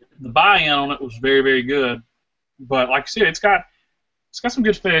the buy-in on it was very, very good. But like I said, it's got some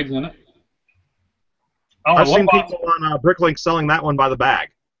good figs in it. I've seen people on BrickLink selling that one by the bag.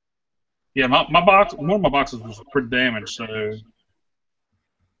 Yeah, my box. One of my boxes was pretty damaged, so.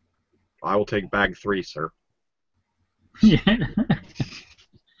 I will take bag 3, sir. Yeah.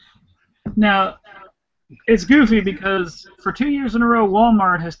 Now, it's goofy because for 2 years in a row,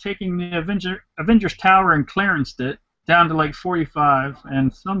 Walmart has taken the Avengers Tower and clearanced it down to like $45,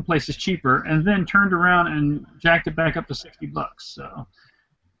 and some places cheaper, and then turned around and jacked it back up to $60. So.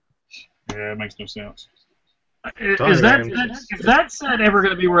 Yeah, it makes no sense. Is that set ever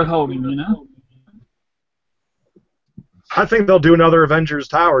going to be worth holding? I think they'll do another Avengers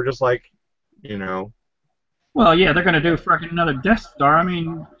Tower, just like, Well, yeah, they're going to do fucking another Death Star. I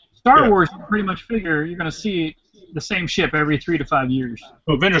mean, Star Wars, you pretty much figure you're going to see the same ship every 3 to 5 years.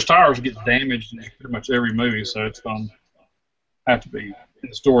 Well, Avengers Towers get damaged in pretty much every movie, so it's going to have to be in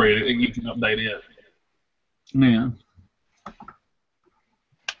the story. You can update it. Yeah.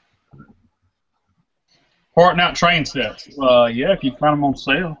 Parting out train sets. Yeah, if you find them on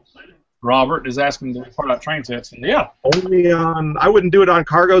sale. Robert is asking to part out train sets. Yeah. Only on. I wouldn't do it on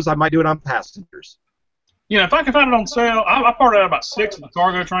cargos. I might do it on passengers. If I can find it on sale, I parted out about 6 of the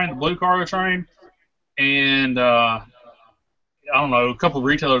cargo train, the blue cargo train, and I don't know, a couple of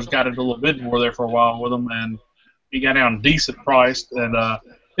retailers got it a little bit more there for a while with them, and he got down decent priced. And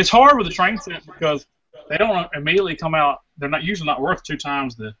it's hard with the train set because they don't immediately come out. They're usually not worth 2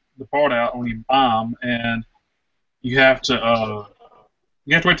 times the part out when you buy them, and you have to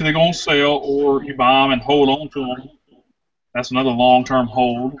wait till they go on sale, or you buy them and hold on to them. That's another long-term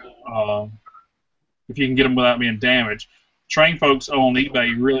hold. If you can get them without being damaged. Train folks on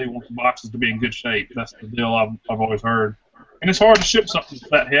eBay really want the boxes to be in good shape. That's the deal I've always heard. And it's hard to ship something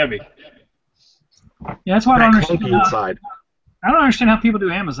that heavy. Yeah, that's why I don't That understand. clunky inside. I don't understand how people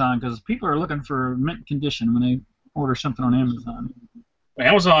do Amazon, because people are looking for mint condition when they order something on Amazon.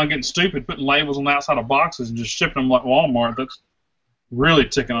 Amazon getting stupid, putting labels on the outside of boxes and just shipping them like Walmart. That's really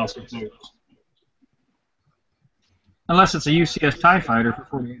ticking off some folks. Unless it's a UCS TIE Fighter for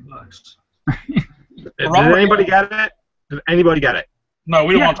 $48. Did anybody get it? Did anybody get it? No,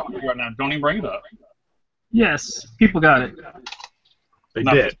 we don't want to talk about it right now. Don't even bring it up. Yes, people got it. They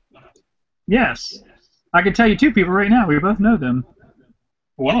did. Yes. I can tell you two people right now. We both know them.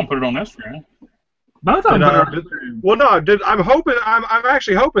 Well, I don't put it on Instagram. Both of them put it on Instagram. Well, no. I'm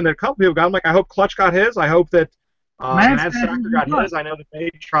actually hoping that a couple people got them. Like, I hope Clutch got his. I hope that Mad Stacker got his. I know that they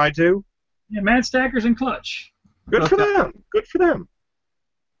tried to. Yeah, Mad Stackers and Clutch. Good for them. Good for them.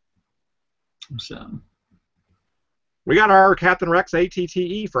 So. We got our Captain Rex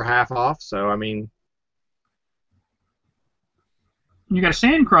ATTE for half off, so I mean. You got a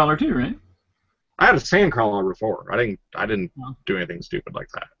Sandcrawler too, right? I had a Sandcrawler before. I didn't do anything stupid like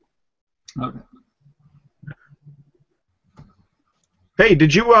that. Okay. Hey,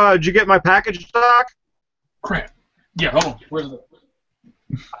 did you get my package, Doc? Crap. Yeah, hold on. Where's it?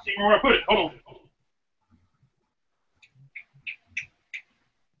 I see where I put it. Hold on.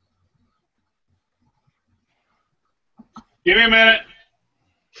 Give me a minute.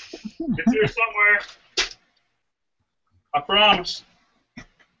 It's here somewhere. I promise.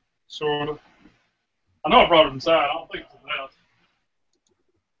 Sort of. I know I brought it inside. I don't think it's in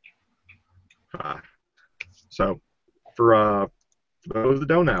the house. So, for those that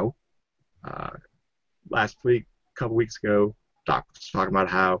don't know, last week, a couple weeks ago, Doc was talking about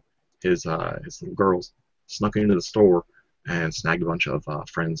how his little girls snuck into the store and snagged a bunch of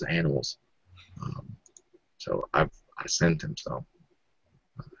friends' animals. So I sent him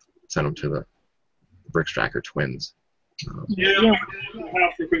sent him to the BrickLinker twins. Yeah,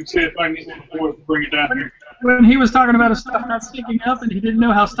 house real quick. See if I can get one boy to bring it down here. When he was talking about his stuff not sticking up and he didn't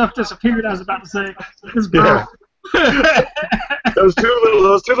know how stuff disappeared, I was about to say, his girl. Yeah. those two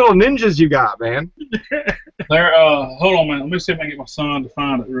little ninjas you got, man. There. Hold on, man. Let me see if I can get my son to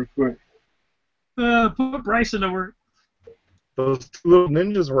find it real quick. Put Bryson to work. Those two little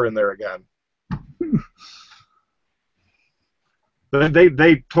ninjas were in there again.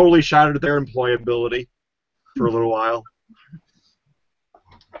 They totally shouted at their employability for a little while.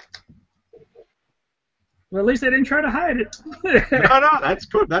 Well, at least they didn't try to hide it. No, that's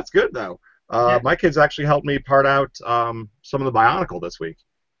good. That's good though. Yeah. My kids actually helped me part out some of the Bionicle this week.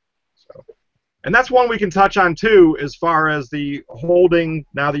 So, and that's one we can touch on too, as far as the holding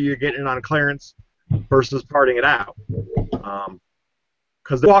now that you're getting it on clearance versus parting it out.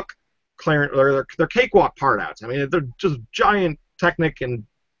 Because they walk clearance, they're cakewalk part outs. I mean, they're just giant Technic and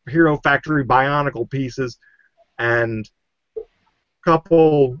Hero Factory Bionicle pieces, and a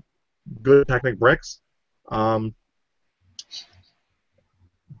couple good Technic bricks.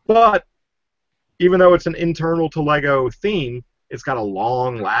 But even though it's an internal to Lego theme, it's got a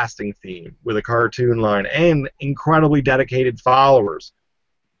long-lasting theme with a cartoon line and incredibly dedicated followers.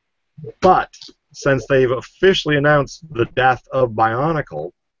 But since they've officially announced the death of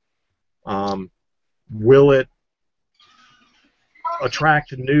Bionicle, will it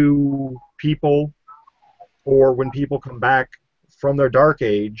attract new people, or when people come back from their dark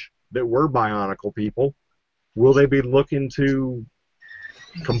age that were Bionicle people, will they be looking to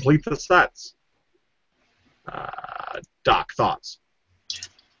complete the sets? Doc, thoughts?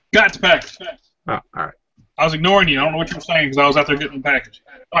 Got the package. Oh, all right. I was ignoring you. I don't know what you were saying because I was out there getting the package.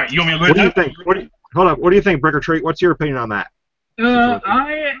 All right, you want me to What do you think? Hold up. What do you think, Brick or Treat? What's your opinion on that?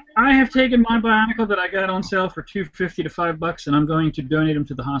 I have taken my Bionicle that I got on sale for $2.50 to $5, and I'm going to donate them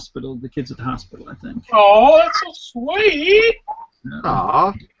to the hospital, the kids at the hospital, I think. Oh, that's so sweet.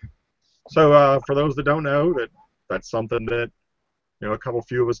 Aw. So for those that don't know, that's something that a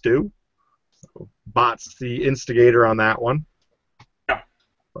few of us do. So, Bot's the instigator on that one. Yeah.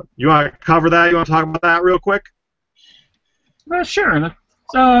 But you want to cover that? You want to talk about that real quick? Sure.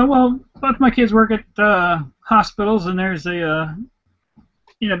 Well, both my kids work at hospitals, and there's a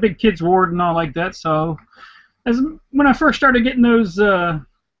big kids ward and all like that. So, when I first started getting those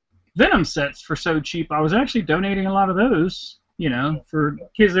Venom sets for so cheap, I was actually donating a lot of those, for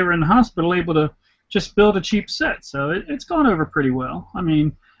kids that were in the hospital, able to just build a cheap set. So it's gone over pretty well. I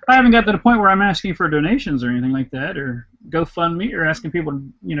mean, I haven't got to the point where I'm asking for donations or anything like that, or GoFundMe, or asking people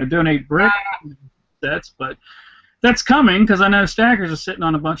to, donate brick sets, but that's coming because I know Stackers is sitting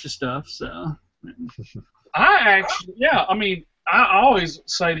on a bunch of stuff. So I always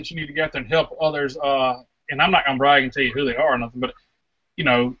say that you need to get out there and help others. And I'm not gonna brag and tell you who they are or nothing, but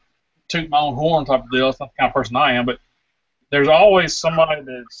toot my own horn type of deal. It's not the kind of person I am, but there's always somebody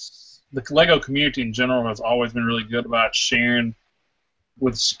that's the Lego community in general has always been really good about sharing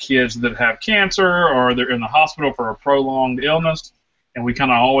with kids that have cancer or they're in the hospital for a prolonged illness. And we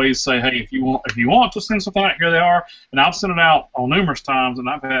kind of always say, hey, if you want to send something out, here they are. And I've sent it out on numerous times, and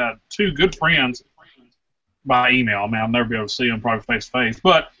I've had 2 good friends by email. I mean, I'll never be able to see them probably face to face.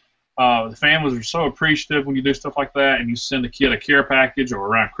 But the families are so appreciative when you do stuff like that, and you send a kid a care package, or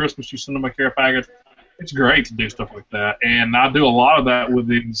around Christmas you send them a care package. It's great to do stuff like that, and I do a lot of that with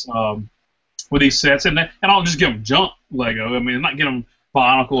these sets. And I don't just give them junk Lego. I mean, I'm not giving them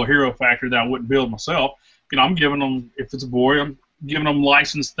Bionicle or Hero Factory that I wouldn't build myself. You know, I'm giving them, if it's a boy, I'm giving them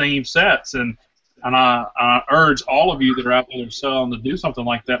licensed theme sets, and I urge all of you that are out there selling to do something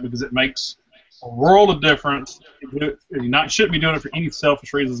like that, because it makes a world of difference. You shouldn't be doing it for any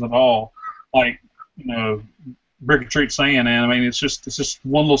selfish reasons at all, like, you know, Brick or Treat saying. And I mean, it's just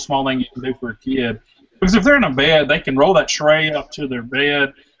one little small thing you can do for a kid, because if they're in a bed, they can roll that tray up to their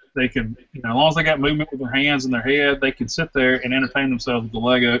bed. They can, you know, as long as they got movement with their hands and their head, they can sit there and entertain themselves with the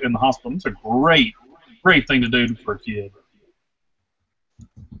Lego in the hospital. It's a great thing to do for a kid.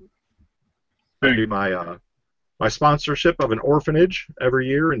 My sponsorship of an orphanage every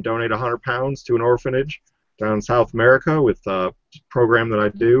year, and donate £100 to an orphanage down in South America with a program that I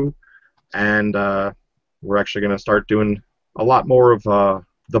do, and we're actually going to start doing a lot more of the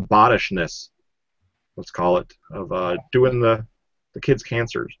bottishness, let's call it, of doing the kids'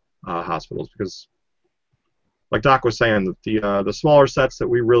 cancers hospitals, because, like Doc was saying, the smaller sets that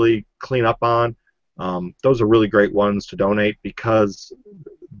we really clean up on, those are really great ones to donate, because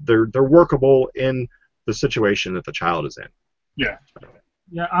they're workable in the situation that the child is in. Yeah.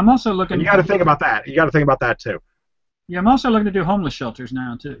 Yeah, I'm also looking. And you got to think about that. You got to think about that too. Yeah, I'm also looking to do homeless shelters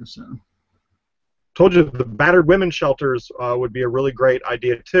now too. So. Told you the battered women's shelters would be a really great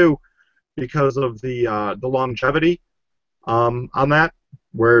idea too, because of the longevity on that,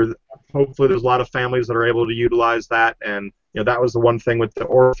 where hopefully there's a lot of families that are able to utilize that. And you know, that was the one thing with the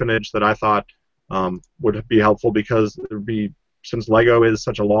orphanage that I thought would be helpful, because it would be, since Lego is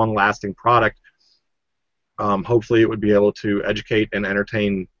such a long-lasting product, hopefully it would be able to educate and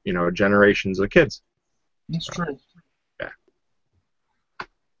entertain, you know, generations of kids. That's true. Yeah. All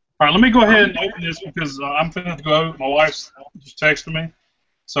right, let me go ahead and open this, because I'm finna to go. My wife's just texted me.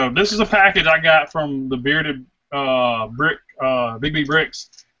 So this is a package I got from the Bearded Brick, Big B Bricks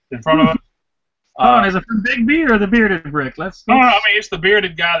in front of us. Is it from Big B or the Bearded Brick? No, I mean, it's the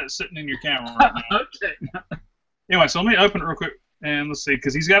bearded guy that's sitting in your camera right now. Okay. Anyway, so let me open it real quick, and let's see,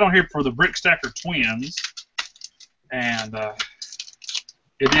 because he's got on here for the Brick Stacker Twins, and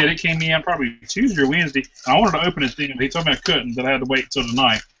it came in probably Tuesday or Wednesday. I wanted to open it then, but he told me I couldn't, but I had to wait until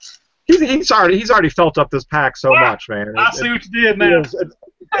tonight. He's already felt up this pack so much, man. I see what you did now.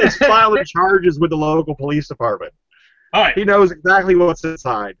 It's filing charges with the local police department. All right. He knows exactly what's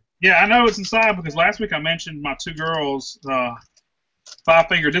inside. Yeah, I know it's inside, because last week I mentioned my 2 girls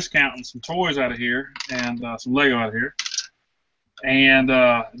 5-finger discount and some toys out of here, and some Lego out of here. And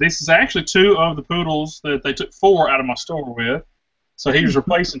this is actually 2 of the poodles that they took 4 out of my store with. So he was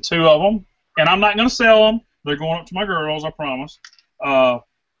replacing 2 of them, and I'm not going to sell them. They're going up to my girls, I promise.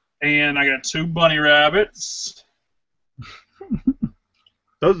 And I got 2 bunny rabbits.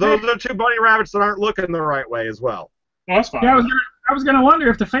 Those are 2 bunny rabbits that aren't looking the right way as well. Well, that's fine. Yeah, I was gonna wonder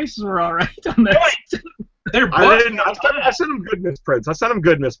if the faces were all right on that. They're I sent them good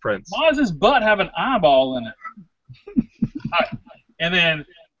misprints. Why does this butt have an eyeball in it? All right. And then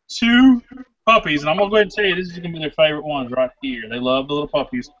 2 puppies, and I'm going to go ahead and tell you, this is going to be their favorite ones right here. They love the little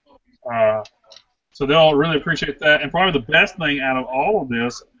puppies. So they'll really appreciate that. And probably the best thing out of all of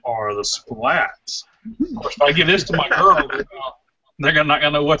this are the splats. Of course, if I give this to my girl, they're not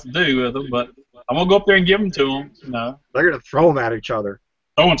going to know what to do with them, but I'm going to go up there and give them to them. You know. They're going to throw them at each other.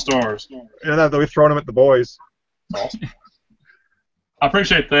 Throwing stars. Yeah, they'll be throwing them at the boys. Awesome. I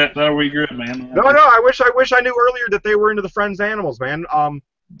appreciate that. That'll be good, man. No, I wish I knew earlier that they were into the Friends animals, man.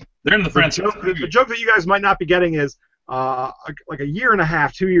 They're in the Friends. The joke that you guys might not be getting is, like a year and a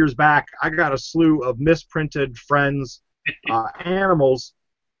half, 2 years back, I got a slew of misprinted Friends animals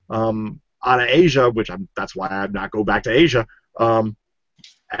out of Asia, that's why I'm not go back to Asia. And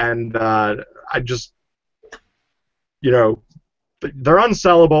I just, you know, they're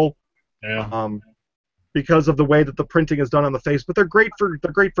unsellable. Yeah. Because of the way that the printing is done on the face, but they're great for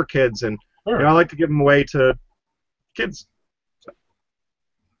kids, and sure. You know, I like to give them away to kids. So.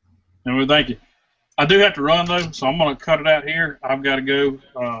 And well, thank you. I do have to run though, so I'm gonna cut it out here. I've got to go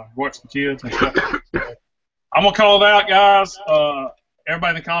watch the kids and stuff. I'm gonna call it out, guys.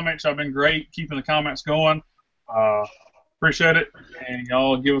 Everybody in the comments, y'all been great keeping the comments going. Appreciate it, and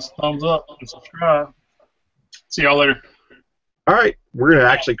y'all give us a thumbs up and subscribe. See y'all later. All right, we're gonna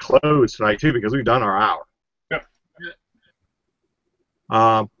actually close tonight too because we've done our hour. Yep.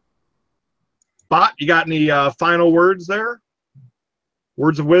 Bot, you got any final words there?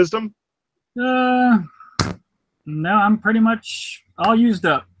 Words of wisdom? No, I'm pretty much all used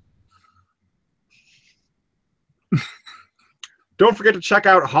up. Don't forget to check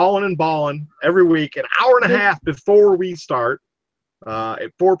out Haulin' and Ballin' every week, an hour and a half before we start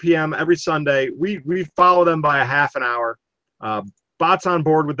at 4 p.m. every Sunday. We follow them by a half an hour. Bot's on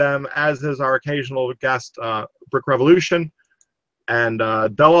board with them, as is our occasional guest, Brick Revolution. And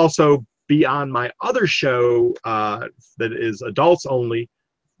they'll also be on my other show that is adults only,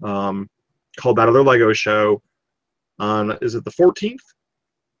 called That Other Lego Show on, is it the 14th?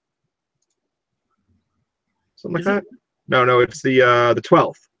 Something like that? No, it's the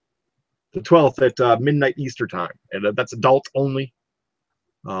 12th. The 12th at midnight Easter time. And that's adults only,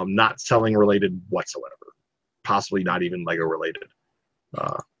 not selling related whatsoever. Possibly not even Lego related.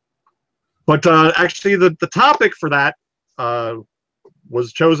 But actually, the topic for that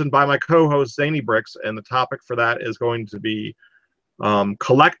was chosen by my co-host Zany Bricks, and the topic for that is going to be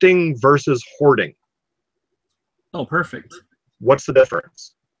collecting versus hoarding. Oh, perfect. What's the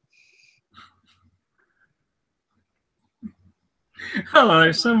difference? Oh,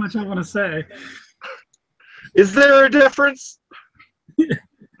 there's so much I want to say. Is there a difference?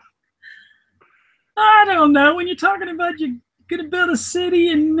 I don't know. When you're talking about you're going to build a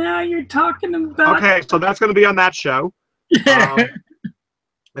city, and now you're talking about... Okay, so that's going to be on that show. Yeah.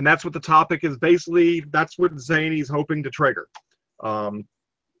 And that's what the topic is. Basically, that's what Zany's hoping to trigger.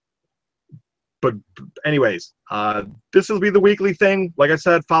 But anyways, this will be the weekly thing. Like I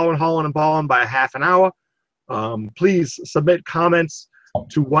said, following Haulin' and Ballin' by a half an hour. Please submit comments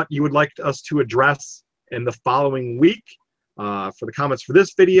to what you would like us to address in the following week. For the comments for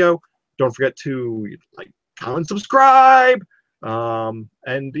this video, don't forget to like, comment, subscribe, and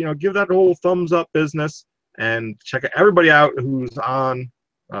give that whole thumbs up business. And check everybody out who's on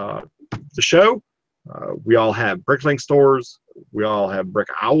the show. We all have BrickLink stores. We all have Brick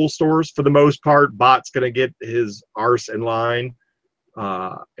Owl stores for the most part. Bot's gonna get his arse in line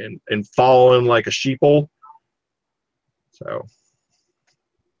and fall in like a sheeple. So.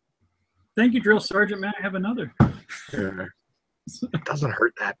 Thank you, Drill Sergeant. May I have another? It doesn't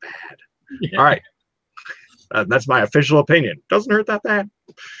hurt that bad. Yeah. All right. That's my official opinion. Doesn't hurt that bad.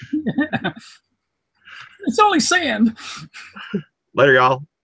 Yeah. It's only sand. Later, y'all.